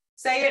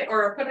 say it,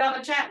 or put it on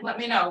the chat and let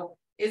me know.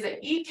 Is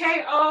it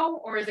EKO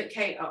or is it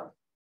KO?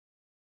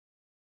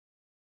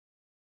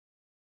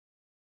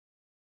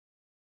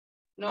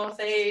 North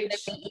age.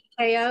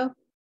 EKO.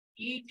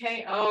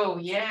 EKO,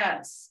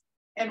 yes.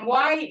 And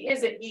why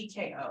is it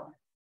EKO?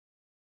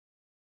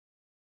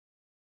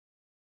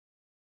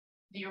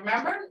 Do you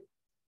remember?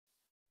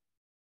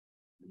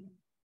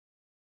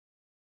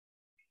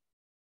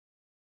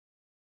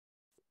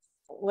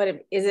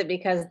 What is it,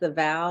 because the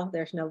vowel,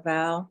 there's no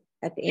vowel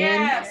at the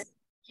end?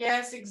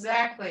 Yes,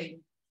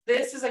 exactly.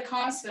 This is a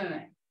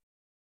consonant.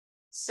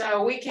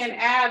 So we can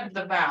add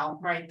the vowel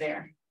right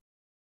there.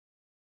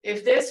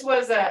 If this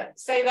was a,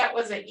 say that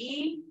was an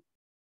E,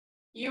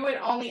 you would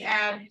only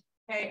add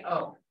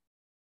KO.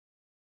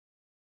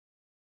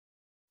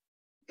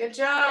 Good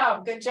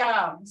job, good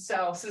job.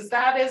 So since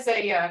that is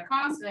a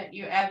consonant,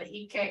 you add the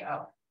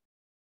EKO.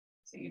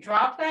 So you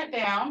drop that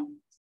down.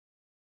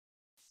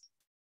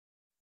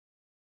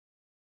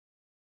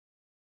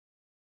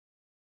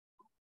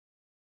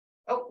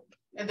 Oh,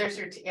 and there's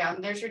your T, yeah,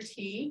 and there's your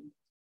T.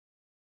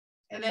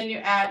 And then you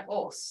add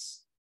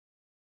os.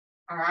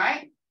 All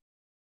right.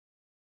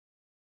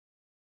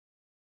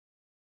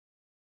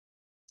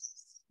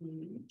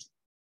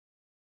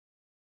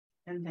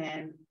 And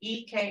then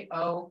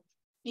EKO,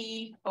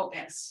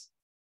 POS.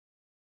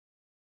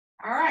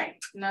 All right.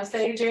 Now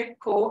say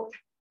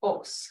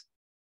os.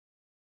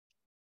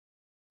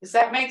 Does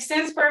that make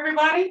sense for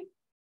everybody?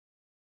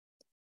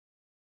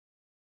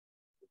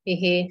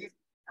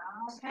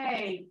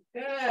 Okay,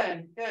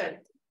 good, good.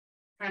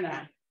 Trying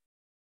to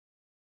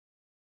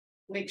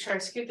make sure I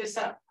scoot this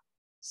up.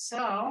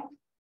 So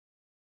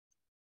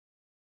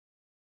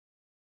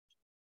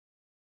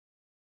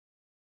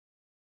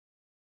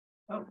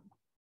oh,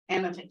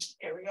 annotate.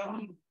 There we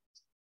go.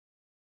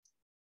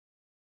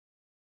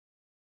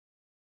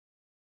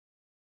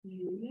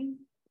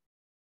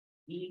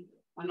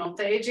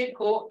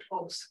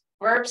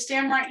 Verb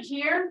stem right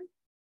here.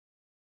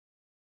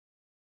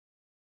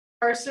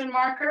 Person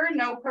marker,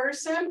 no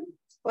person.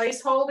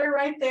 Placeholder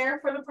right there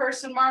for the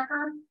person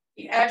marker.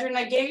 You add your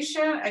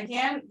negation,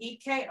 again,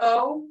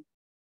 EKO,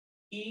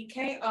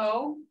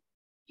 EKO.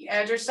 You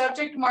add your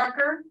subject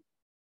marker,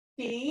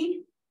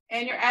 P,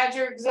 and you add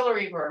your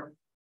auxiliary verb,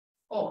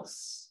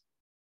 os.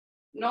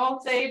 No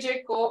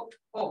theje got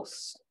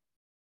os.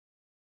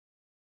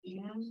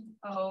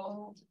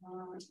 N-O-C.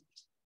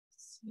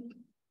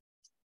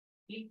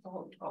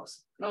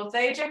 No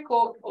theje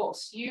got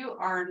os. You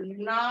are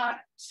not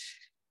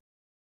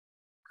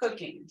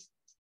cooking.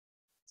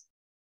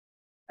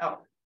 Oh,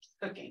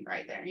 cooking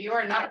right there. You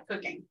are not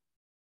cooking.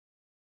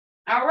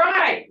 All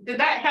right. Did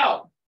that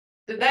help?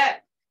 Did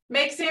that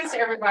make sense to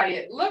everybody?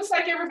 It looks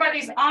like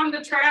everybody's on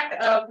the track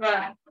of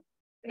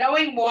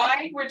knowing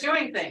why we're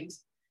doing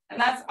things. And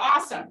that's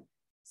awesome.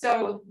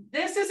 So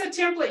this is a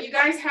template you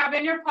guys have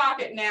in your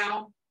pocket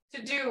now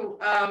to do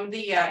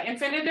the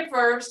infinitive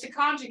verbs to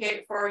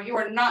conjugate for you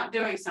are not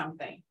doing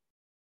something.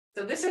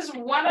 So this is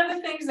one of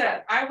the things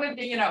that I would,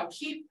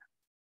 keep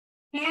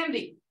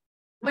handy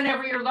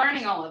whenever you're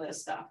learning all of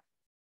this stuff.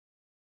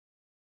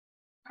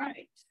 All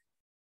right.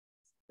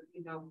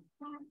 You go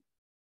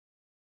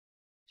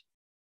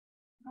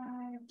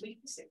 5, week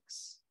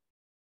 6.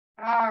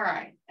 All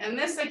right. And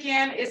this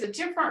again is a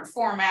different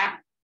format,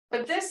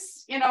 but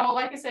this,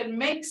 like I said,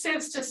 makes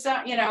sense to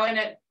some,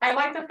 and I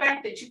like the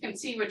fact that you can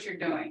see what you're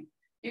doing.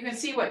 You can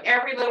see what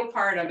every little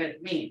part of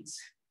it means.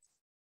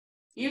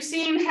 You've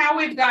seen how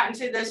we've gotten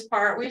to this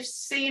part. We've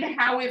seen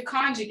how we've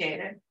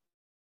conjugated.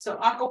 So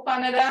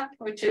akopanada,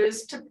 which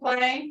is to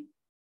play.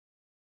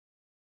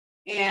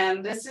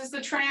 And this is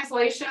the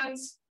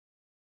translations.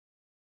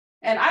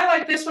 And I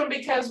like this one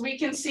because we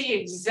can see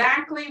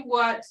exactly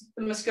what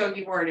the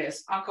Muskogee word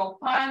is. Ako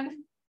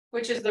pun,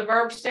 which is the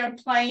verb stem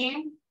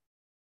playing.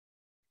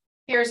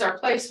 Here's our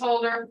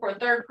placeholder for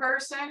third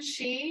person,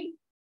 she.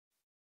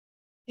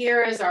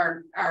 Here is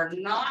our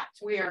not.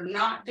 We are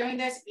not doing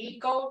this.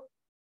 Eco.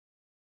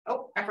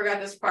 Oh, I forgot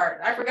this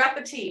part. I forgot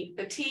the T.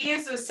 The T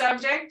is the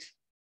subject.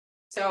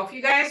 So if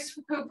you guys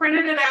who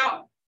printed it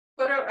out,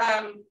 put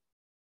an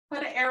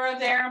arrow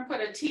there and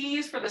put a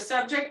T for the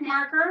subject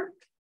marker.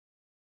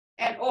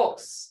 And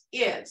os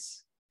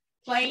is.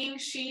 Playing,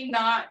 she,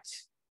 not,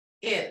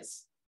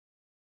 is.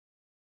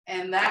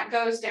 And that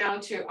goes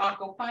down to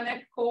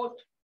akopane kot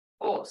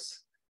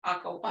os.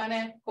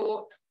 Akopane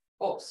kot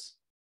os.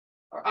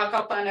 Or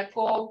akopane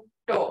ko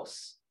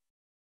dos.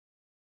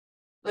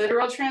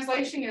 Literal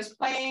translation is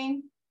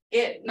playing,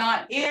 it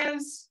not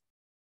is.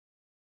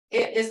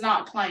 It is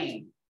not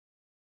playing.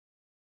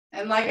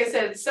 And like I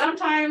said,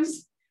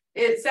 sometimes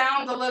it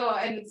sounds a little,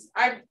 and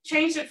I've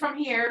changed it from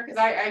here because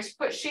I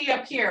put she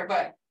up here,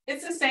 but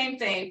it's the same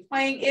thing.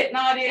 Playing it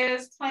not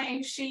is,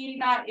 playing she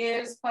not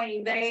is,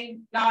 playing they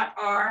not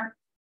are,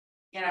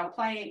 you know,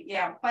 playing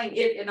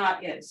it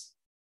not is.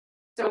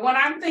 So when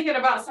I'm thinking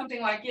about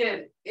something like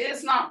it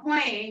is not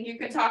playing, you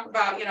can talk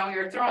about, you know,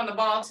 you're throwing the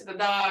ball to the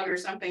dog or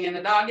something and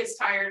the dog gets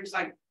tired. It's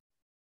like,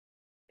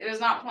 it is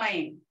not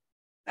playing.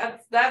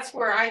 That's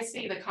where I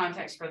see the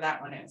context for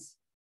that one is.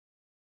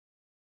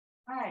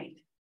 All right.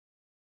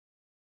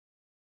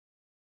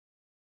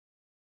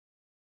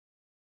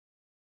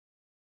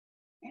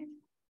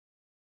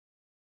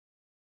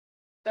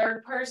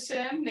 Third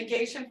person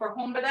negation for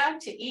hombada,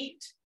 to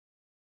eat.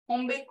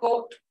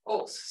 Hombekot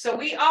os. So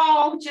we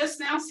all just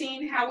now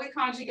seen how we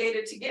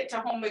conjugated to get to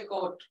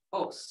hombekot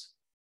os.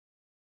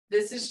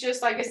 This is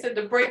just, like I said,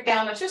 the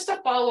breakdown. It's just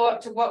a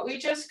follow-up to what we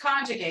just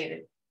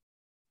conjugated.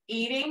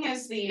 Eating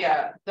is the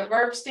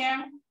verb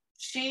stem.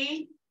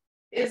 She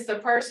is the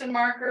person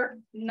marker.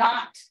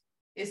 Not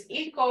is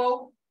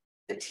equal.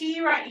 The T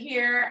right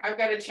here, I've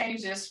got to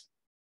change this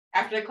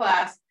after the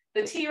class.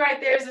 The T right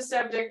there is the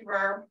subject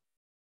verb.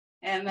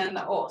 And then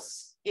the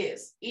os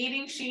is.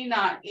 Eating, she,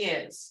 not,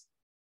 is.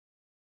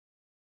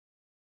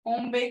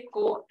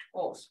 Hombekot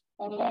os.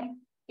 Hombekot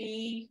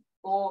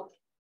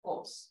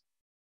os.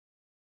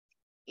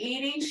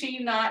 Eating, she,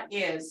 not,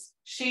 is.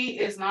 She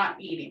is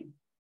not eating.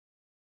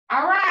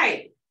 All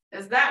right.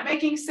 Is that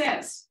making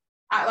sense?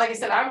 Like I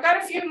said, I've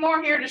got a few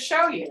more here to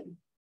show you.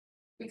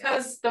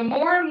 Because the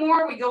more and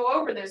more we go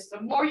over this,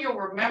 the more you'll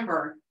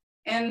remember.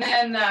 And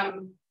then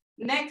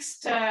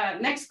next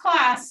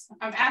class,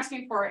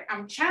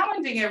 I'm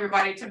challenging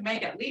everybody to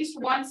make at least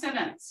one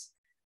sentence.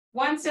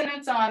 One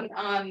sentence on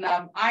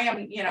I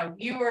am, you know,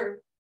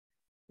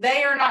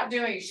 they are not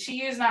doing,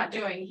 she is not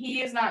doing,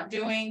 he is not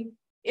doing,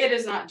 it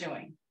is not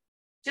doing.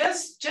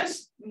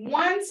 Just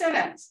one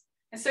sentence.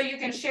 And so you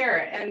can share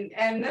it.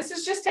 And this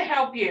is just to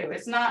help you.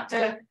 It's not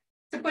to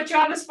put you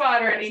on the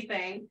spot or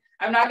anything.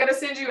 I'm not going to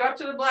send you up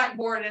to the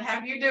blackboard and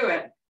have you do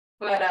it.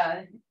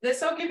 But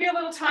this will give you a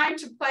little time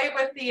to play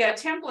with the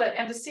template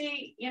and to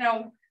see, you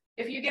know,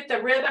 if you get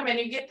the rhythm and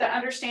you get the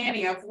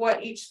understanding of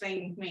what each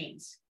thing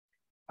means.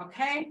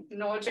 Okay?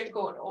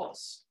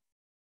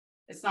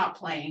 It's not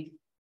playing.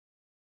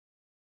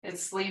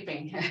 It's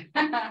sleeping.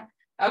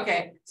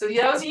 Okay. So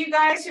those of you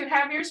guys who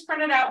have yours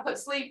printed out, put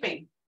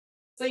sleeping.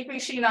 Sleeping,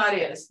 she not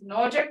is.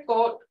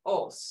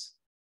 Os.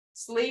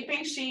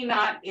 Sleeping, she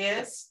not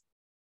is.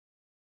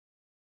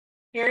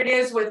 Here it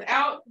is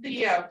without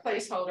the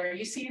placeholder.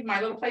 You see my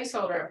little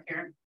placeholder up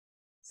here.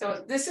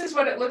 So this is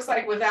what it looks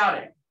like without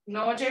it.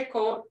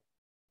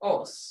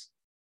 Os.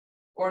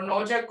 Or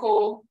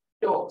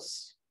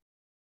dos.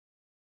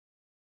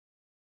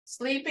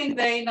 Sleeping,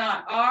 they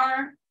not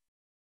are.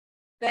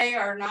 They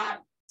are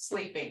not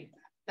sleeping.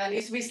 That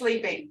needs to be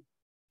sleeping.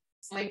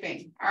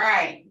 Sleeping. All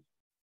right.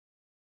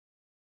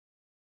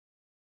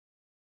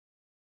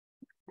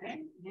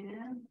 Okay.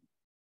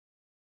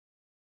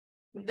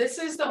 And this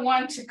is the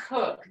one to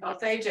cook.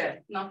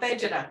 Nothejada.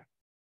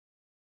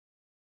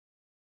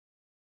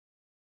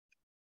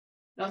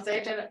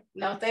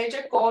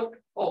 Kot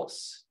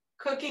os.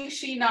 Cooking,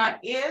 she not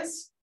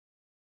is.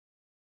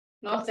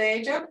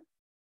 Notheja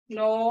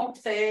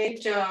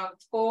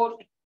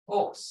kot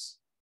os.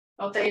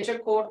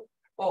 Notheja kot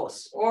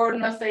os. Or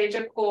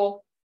notheja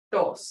kot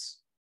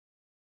dos.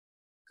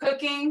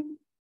 Cooking,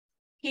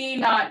 he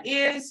not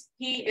is.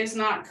 He is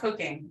not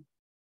cooking.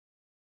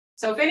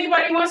 So if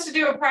anybody wants to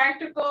do a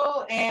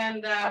practical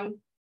and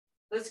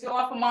let's go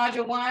off of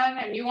module 1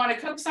 and you want to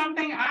cook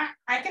something,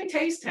 I can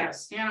taste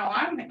test. You know,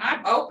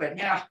 I'm open,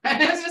 you know.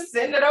 Just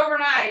send it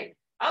overnight.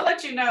 I'll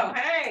let you know.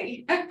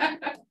 Hey.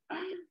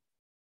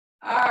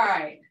 All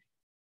right.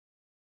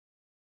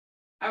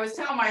 I was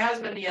telling my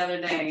husband the other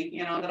day,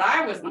 you know, that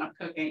I was not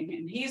cooking,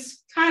 and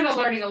he's kind of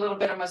learning a little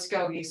bit of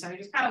Muskogee. So he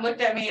just kind of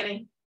looked at me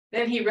and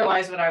then he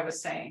realized what I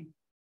was saying.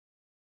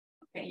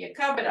 Okay,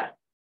 yakabada,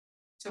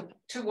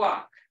 to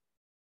walk.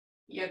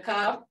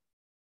 Yakab,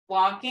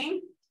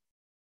 walking.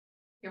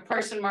 Your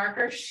person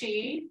marker,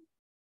 she.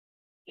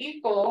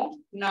 Equal,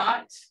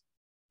 not.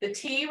 The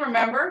T,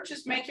 remember,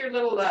 just make your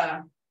little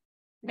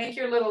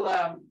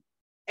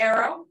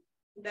arrow.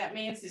 That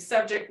means the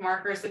subject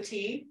marker is the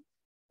T.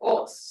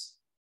 Os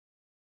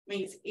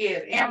means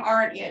is, am,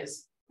 are, and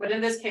is, but in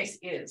this case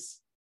is.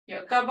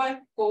 Yakabe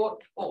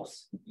kot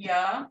os.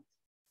 Ya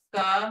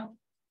ka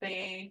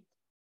be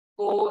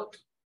kot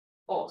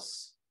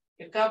os.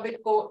 Yakabe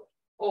kot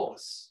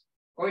os.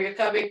 Or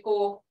yakabe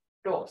kot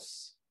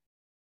dos.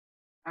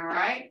 All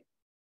right.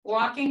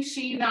 Walking,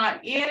 she, not,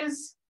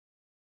 is.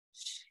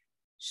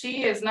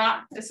 She is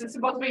not, this is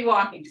supposed to be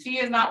walking. She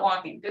is not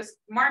walking. Just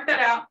mark that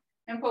out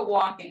and put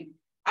walking.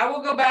 I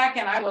will go back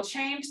and I will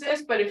change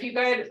this, but if you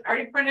guys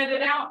already printed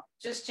it out,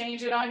 just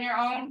change it on your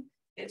own.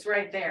 It's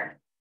right there.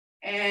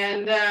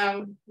 And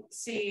let's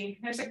see,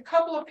 there's a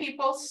couple of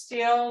people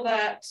still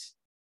that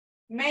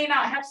may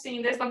not have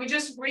seen this. Let me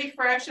just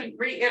refresh and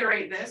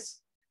reiterate this.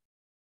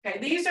 Okay,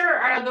 these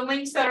are the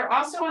links that are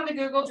also on the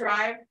Google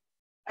Drive.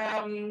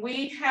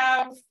 We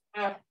have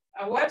a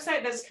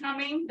website that's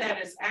coming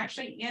that is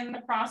actually in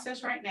the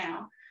process right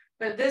now.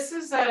 But this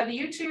is the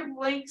YouTube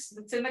links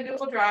that's in the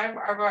Google Drive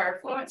of our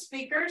fluent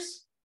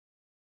speakers.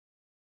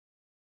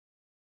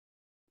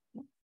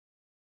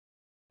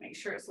 Make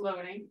sure it's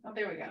loading. Oh,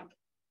 there we go.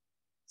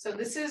 So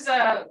this is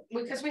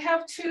because we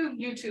have two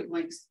YouTube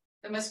links.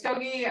 The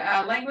Muskogee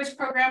language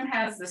program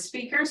has the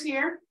speakers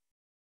here.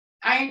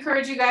 I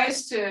encourage you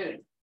guys to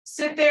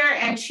sit there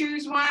and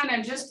choose one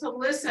and just to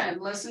listen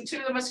to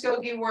the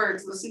Muskogee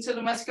words, listen to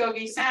the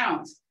Muskogee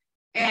sounds.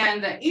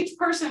 And each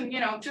person, you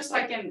know, just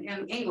like in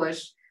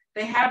English,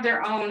 they have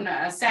their own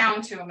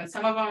sound to them. And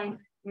some of them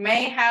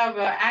may have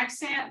an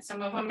accent,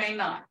 some of them may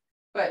not.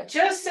 But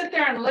just sit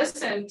there and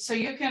listen so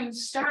you can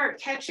start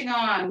catching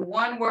on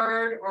one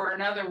word or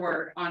another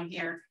word on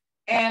here.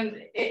 And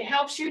it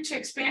helps you to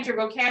expand your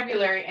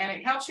vocabulary, and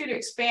it helps you to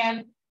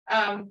expand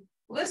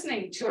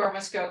listening to our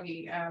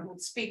Muskogee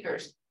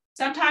speakers.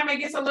 Sometimes it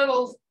gets a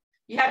little,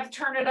 you have to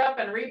turn it up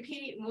and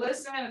repeat and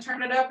listen, and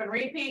turn it up and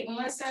repeat and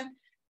listen.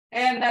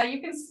 And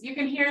you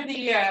can hear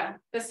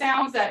the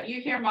sounds that you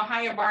hear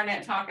Mvhayv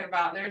Barnett talking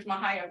about. There's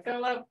Mvhayv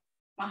Phillip,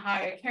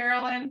 Mvhayv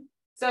Carolyn.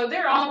 So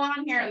they're all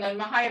on here, and then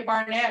Mvhayv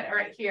Barnett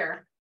right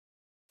here.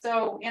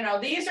 So, you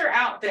know, these are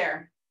out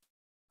there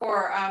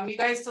for you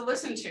guys to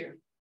listen to.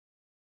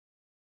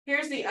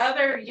 Here's the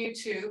other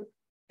YouTube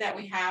that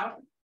we have.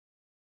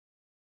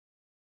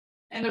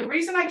 And the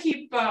reason I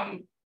keep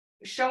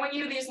showing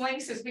you these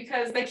links is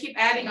because they keep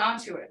adding on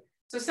to it.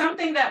 So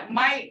something that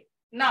might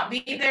not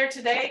be there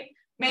today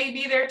may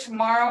be there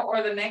tomorrow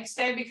or the next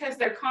day, because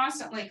they're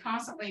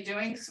constantly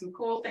doing some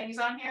cool things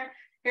on here.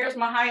 Here's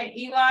Mvhayv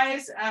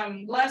Eli's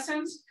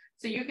lessons.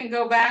 So you can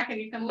go back and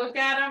you can look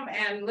at them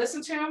and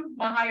listen to them.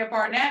 Mvhayv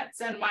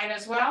Barnett's and mine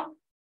as well.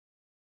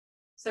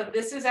 So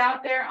this is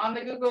out there on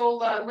the Google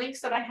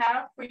links that I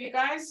have for you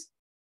guys.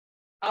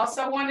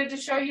 Also wanted to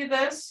show you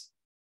this.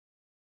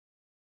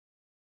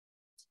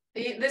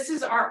 This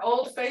is our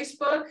old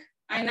Facebook.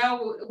 I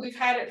know we've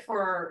had it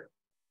for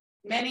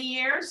many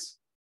years.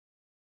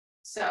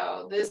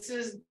 So this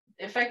is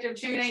effective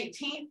June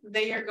 18th.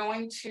 They are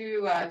going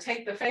to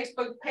take the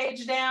Facebook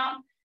page down,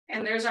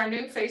 and there's our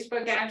new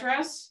Facebook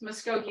address,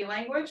 Muskogee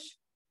Language.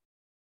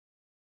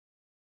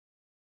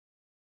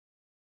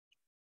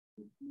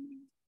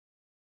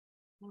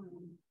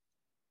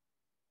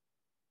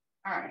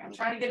 All right, I'm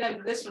trying to get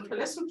into this one. For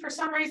this one, for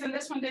some reason,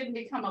 this one didn't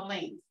become a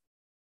link.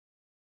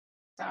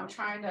 So I'm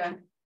trying to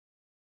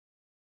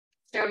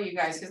show you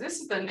guys, because this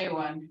is the new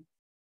one.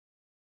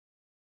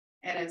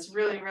 And it's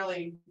really,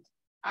 really,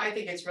 I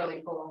think it's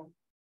really cool.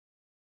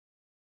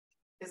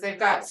 Because they've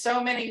got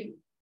so many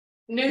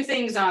new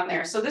things on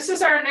there. So this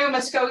is our new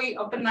Muskogee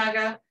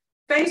Okanaga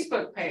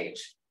Facebook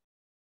page.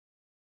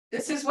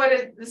 This is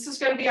this is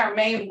going to be our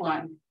main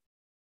one.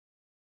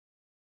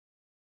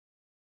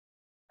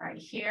 Right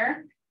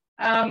here.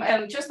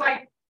 And just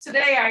like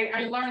today,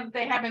 I learned that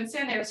they have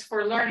incentives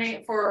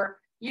for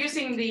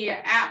using the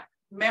app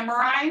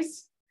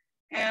Memorize.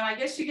 And I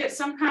guess you get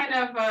some kind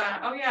of,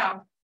 oh yeah,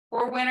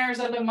 4 winners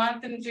of the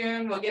month in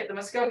June. We'll get the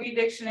Muskogee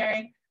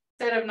Dictionary,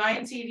 set of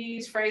 9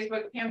 CDs,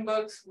 phrasebook, hymn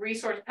books,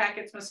 resource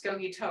packets,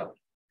 Muskogee tote.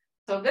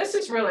 So this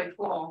is really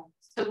cool.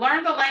 To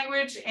learn the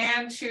language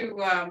and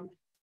to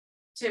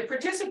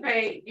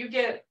participate, you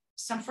get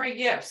some free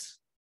gifts.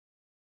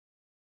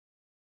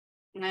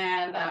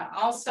 And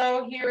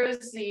also here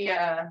is the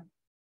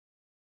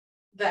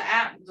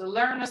app, the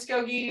Learn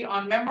Muskogee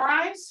on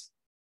Memorize.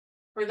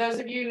 For those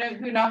of you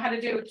who know how to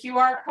do a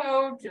QR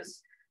code,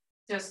 just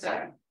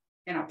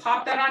you know,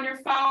 pop that on your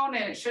phone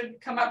and it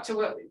should come up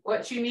to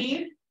what you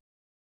need.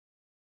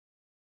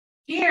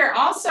 Here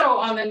also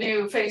on the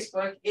new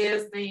Facebook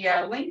is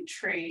the link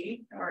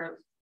tree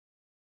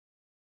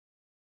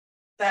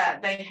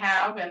that they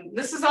have, and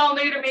this is all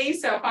new to me,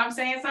 so if I'm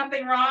saying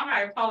something wrong,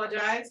 I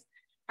apologize.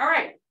 All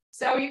right,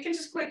 so you can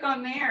just click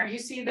on there. You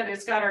see that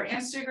it's got our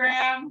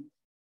Instagram.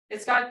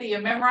 It's got the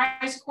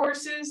Memorize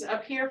courses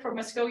up here for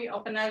Muskogee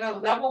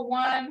Okanaga Level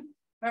 1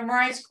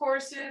 Memorize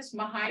courses,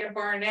 Mvhayv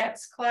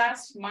Barnett's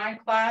class, my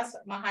class,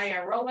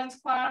 Mvhayv Rowland's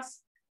class,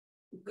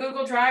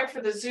 Google Drive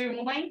for the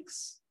Zoom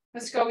links,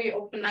 let's go, we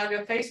open up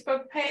a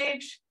Facebook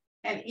page,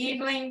 an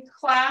evening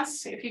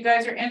class, if you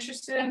guys are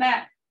interested in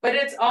that, but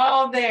it's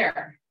all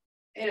there.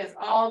 It is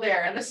all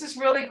there. And this is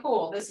really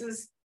cool. This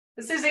is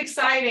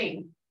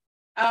exciting.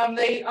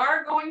 They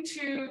are going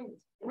to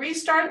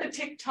restart the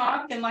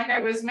TikTok. And like I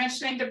was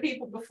mentioning to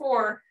people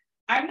before,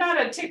 I'm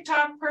not a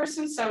TikTok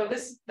person. So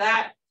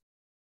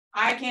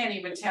I can't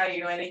even tell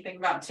you anything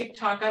about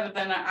TikTok other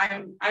than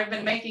I've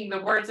been making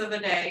the words of the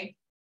day.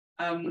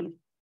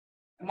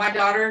 My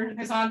daughter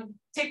is on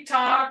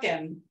TikTok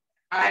and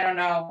I don't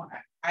know.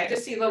 I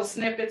just see little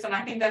snippets and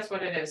I think that's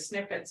what it is,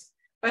 snippets.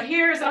 But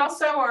here's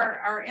also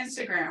our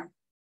Instagram.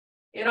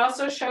 It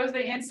also shows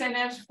the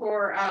incentives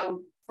for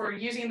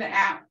using the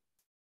app.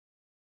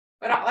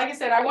 But like I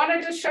said, I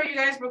wanted to show you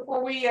guys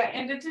before we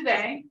ended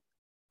today.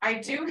 I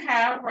do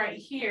have right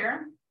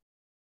here,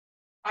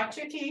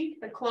 Achiki,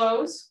 the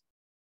close.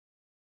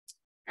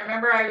 I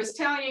remember I was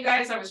telling you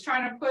guys I was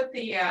trying to put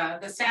the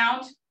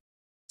sound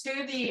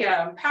to the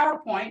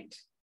PowerPoint,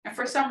 and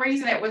for some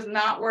reason it was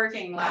not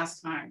working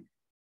last time.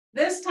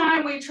 This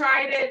time we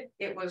tried it,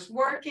 it was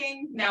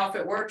working. Now if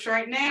it works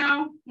right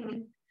now,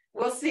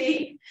 we'll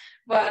see.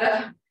 But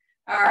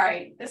all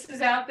right, this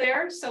is out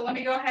there. So let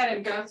me go ahead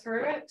and go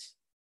through it.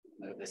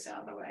 Move this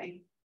out of the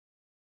way.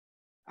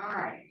 All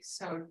right,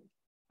 so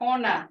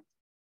Hona,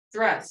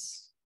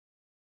 dress.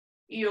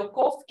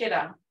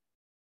 Iokofkira,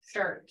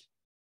 shirt.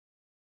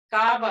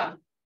 Gaba,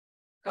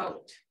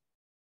 coat.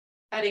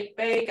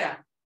 Arikbega,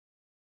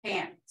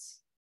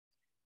 pants.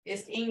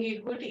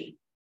 Istingi hoodie,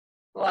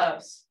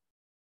 gloves.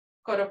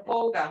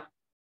 Kotopoga,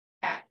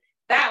 hat.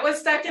 That was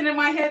stuck into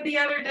my head the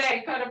other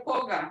day,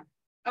 Kotopoga.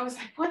 I was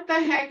like, what the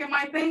heck am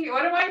I thinking?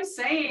 What am I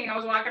saying? I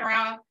was walking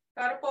around,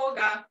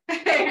 Kotopoga.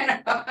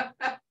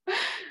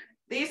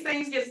 These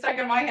things get stuck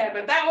in my head,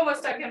 but that one was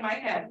stuck in my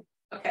head.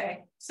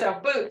 Okay,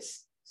 so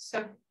boots.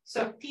 So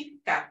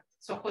titka,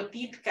 so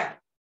hotitka.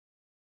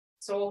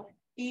 So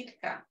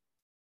titka.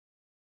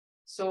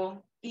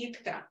 So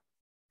titka.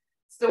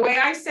 It's the way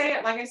I say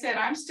it. Like I said,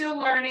 I'm still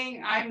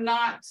learning. I'm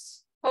not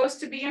supposed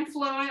to be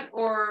fluent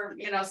or,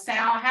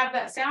 have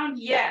that sound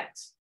yet,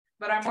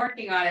 but I'm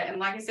working on it. And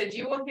like I said,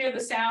 you will hear the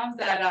sounds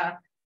that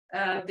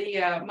the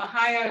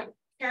Mvhayv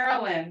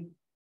Carolyn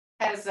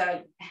has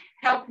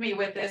helped me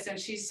with this, and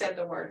she said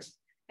the words.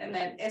 And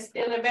then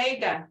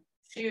Estilivega,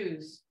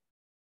 shoes.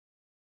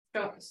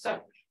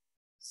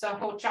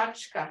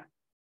 Sahochachka,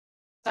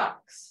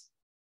 socks.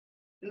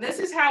 And this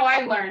is how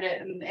I learned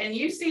it. And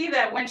you see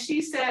that when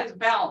she says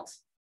belt,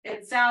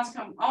 it sounds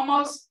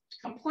almost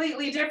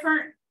completely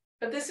different,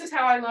 but this is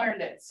how I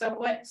learned it. So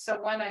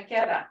when I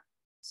queda.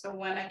 So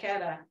when I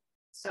queda.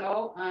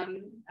 So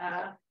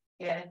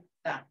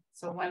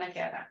So when I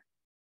queda.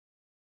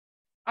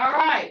 All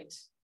right.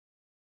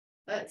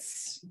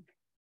 Let's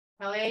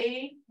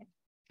play.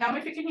 Tell me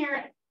if you can hear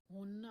it.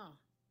 Honna.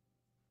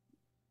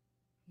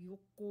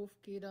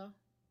 Yukofkira.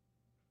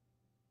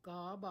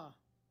 Gaba.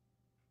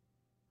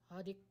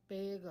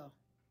 Harikpega.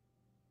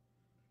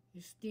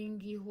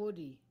 Istingi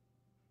hodi.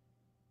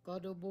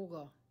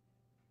 Kadaboga.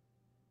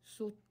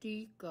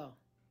 Sutika.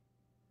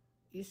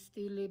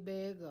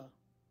 Istilibega.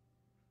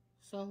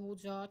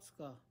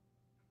 Sahujatska.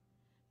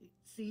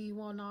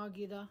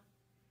 Siwanagida.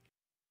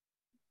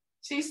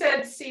 She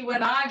said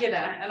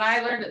Siwanagida, and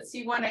I learned it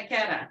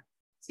Siwanaketa.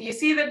 So you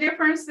see the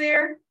difference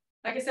there?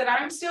 Like I said,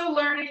 I'm still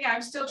learning.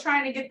 I'm still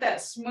trying to get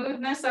that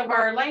smoothness of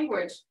our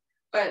language.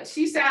 But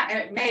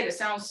it made it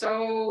sound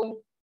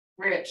so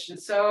rich and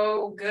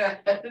so good.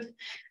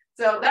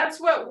 So that's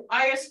what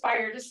I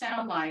aspire to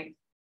sound like.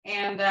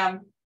 And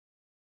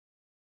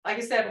like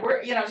I said,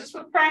 we're, just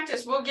with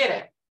practice, we'll get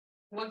it.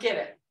 We'll get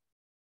it.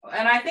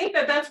 And I think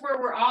that that's where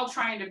we're all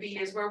trying to be,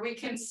 is where we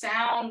can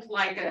sound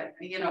like a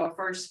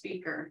first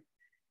speaker.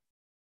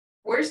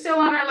 We're still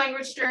on our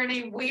language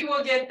journey. We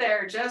will get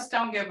there. Just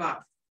don't give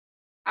up.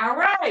 All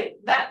right.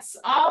 That's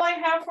all I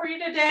have for you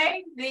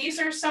today. These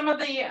are some of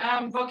the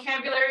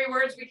vocabulary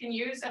words we can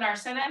use in our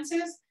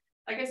sentences.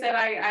 Like I said,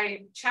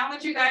 I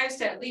challenge you guys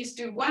to at least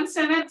do one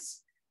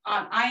sentence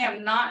on I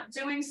am not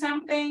doing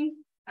something,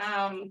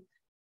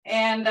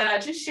 and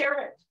just share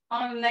it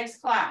on the next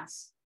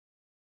class.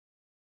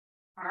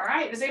 All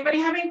right. Does anybody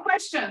have any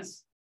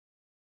questions?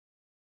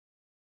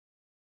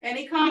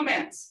 Any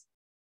comments?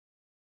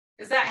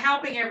 Is that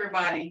helping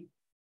everybody?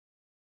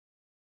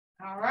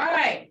 All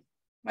right.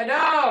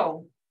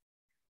 Mado.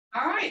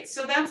 All right.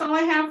 So that's all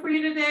I have for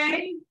you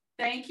today.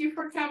 Thank you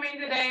for coming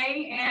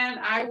today, and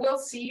I will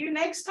see you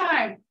next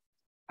time.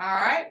 All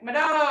right.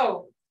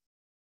 Mado.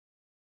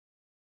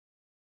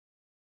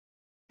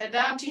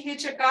 Adam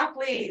Chihichaka,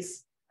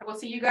 please. I will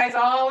see you guys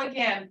all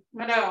again.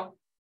 Mado.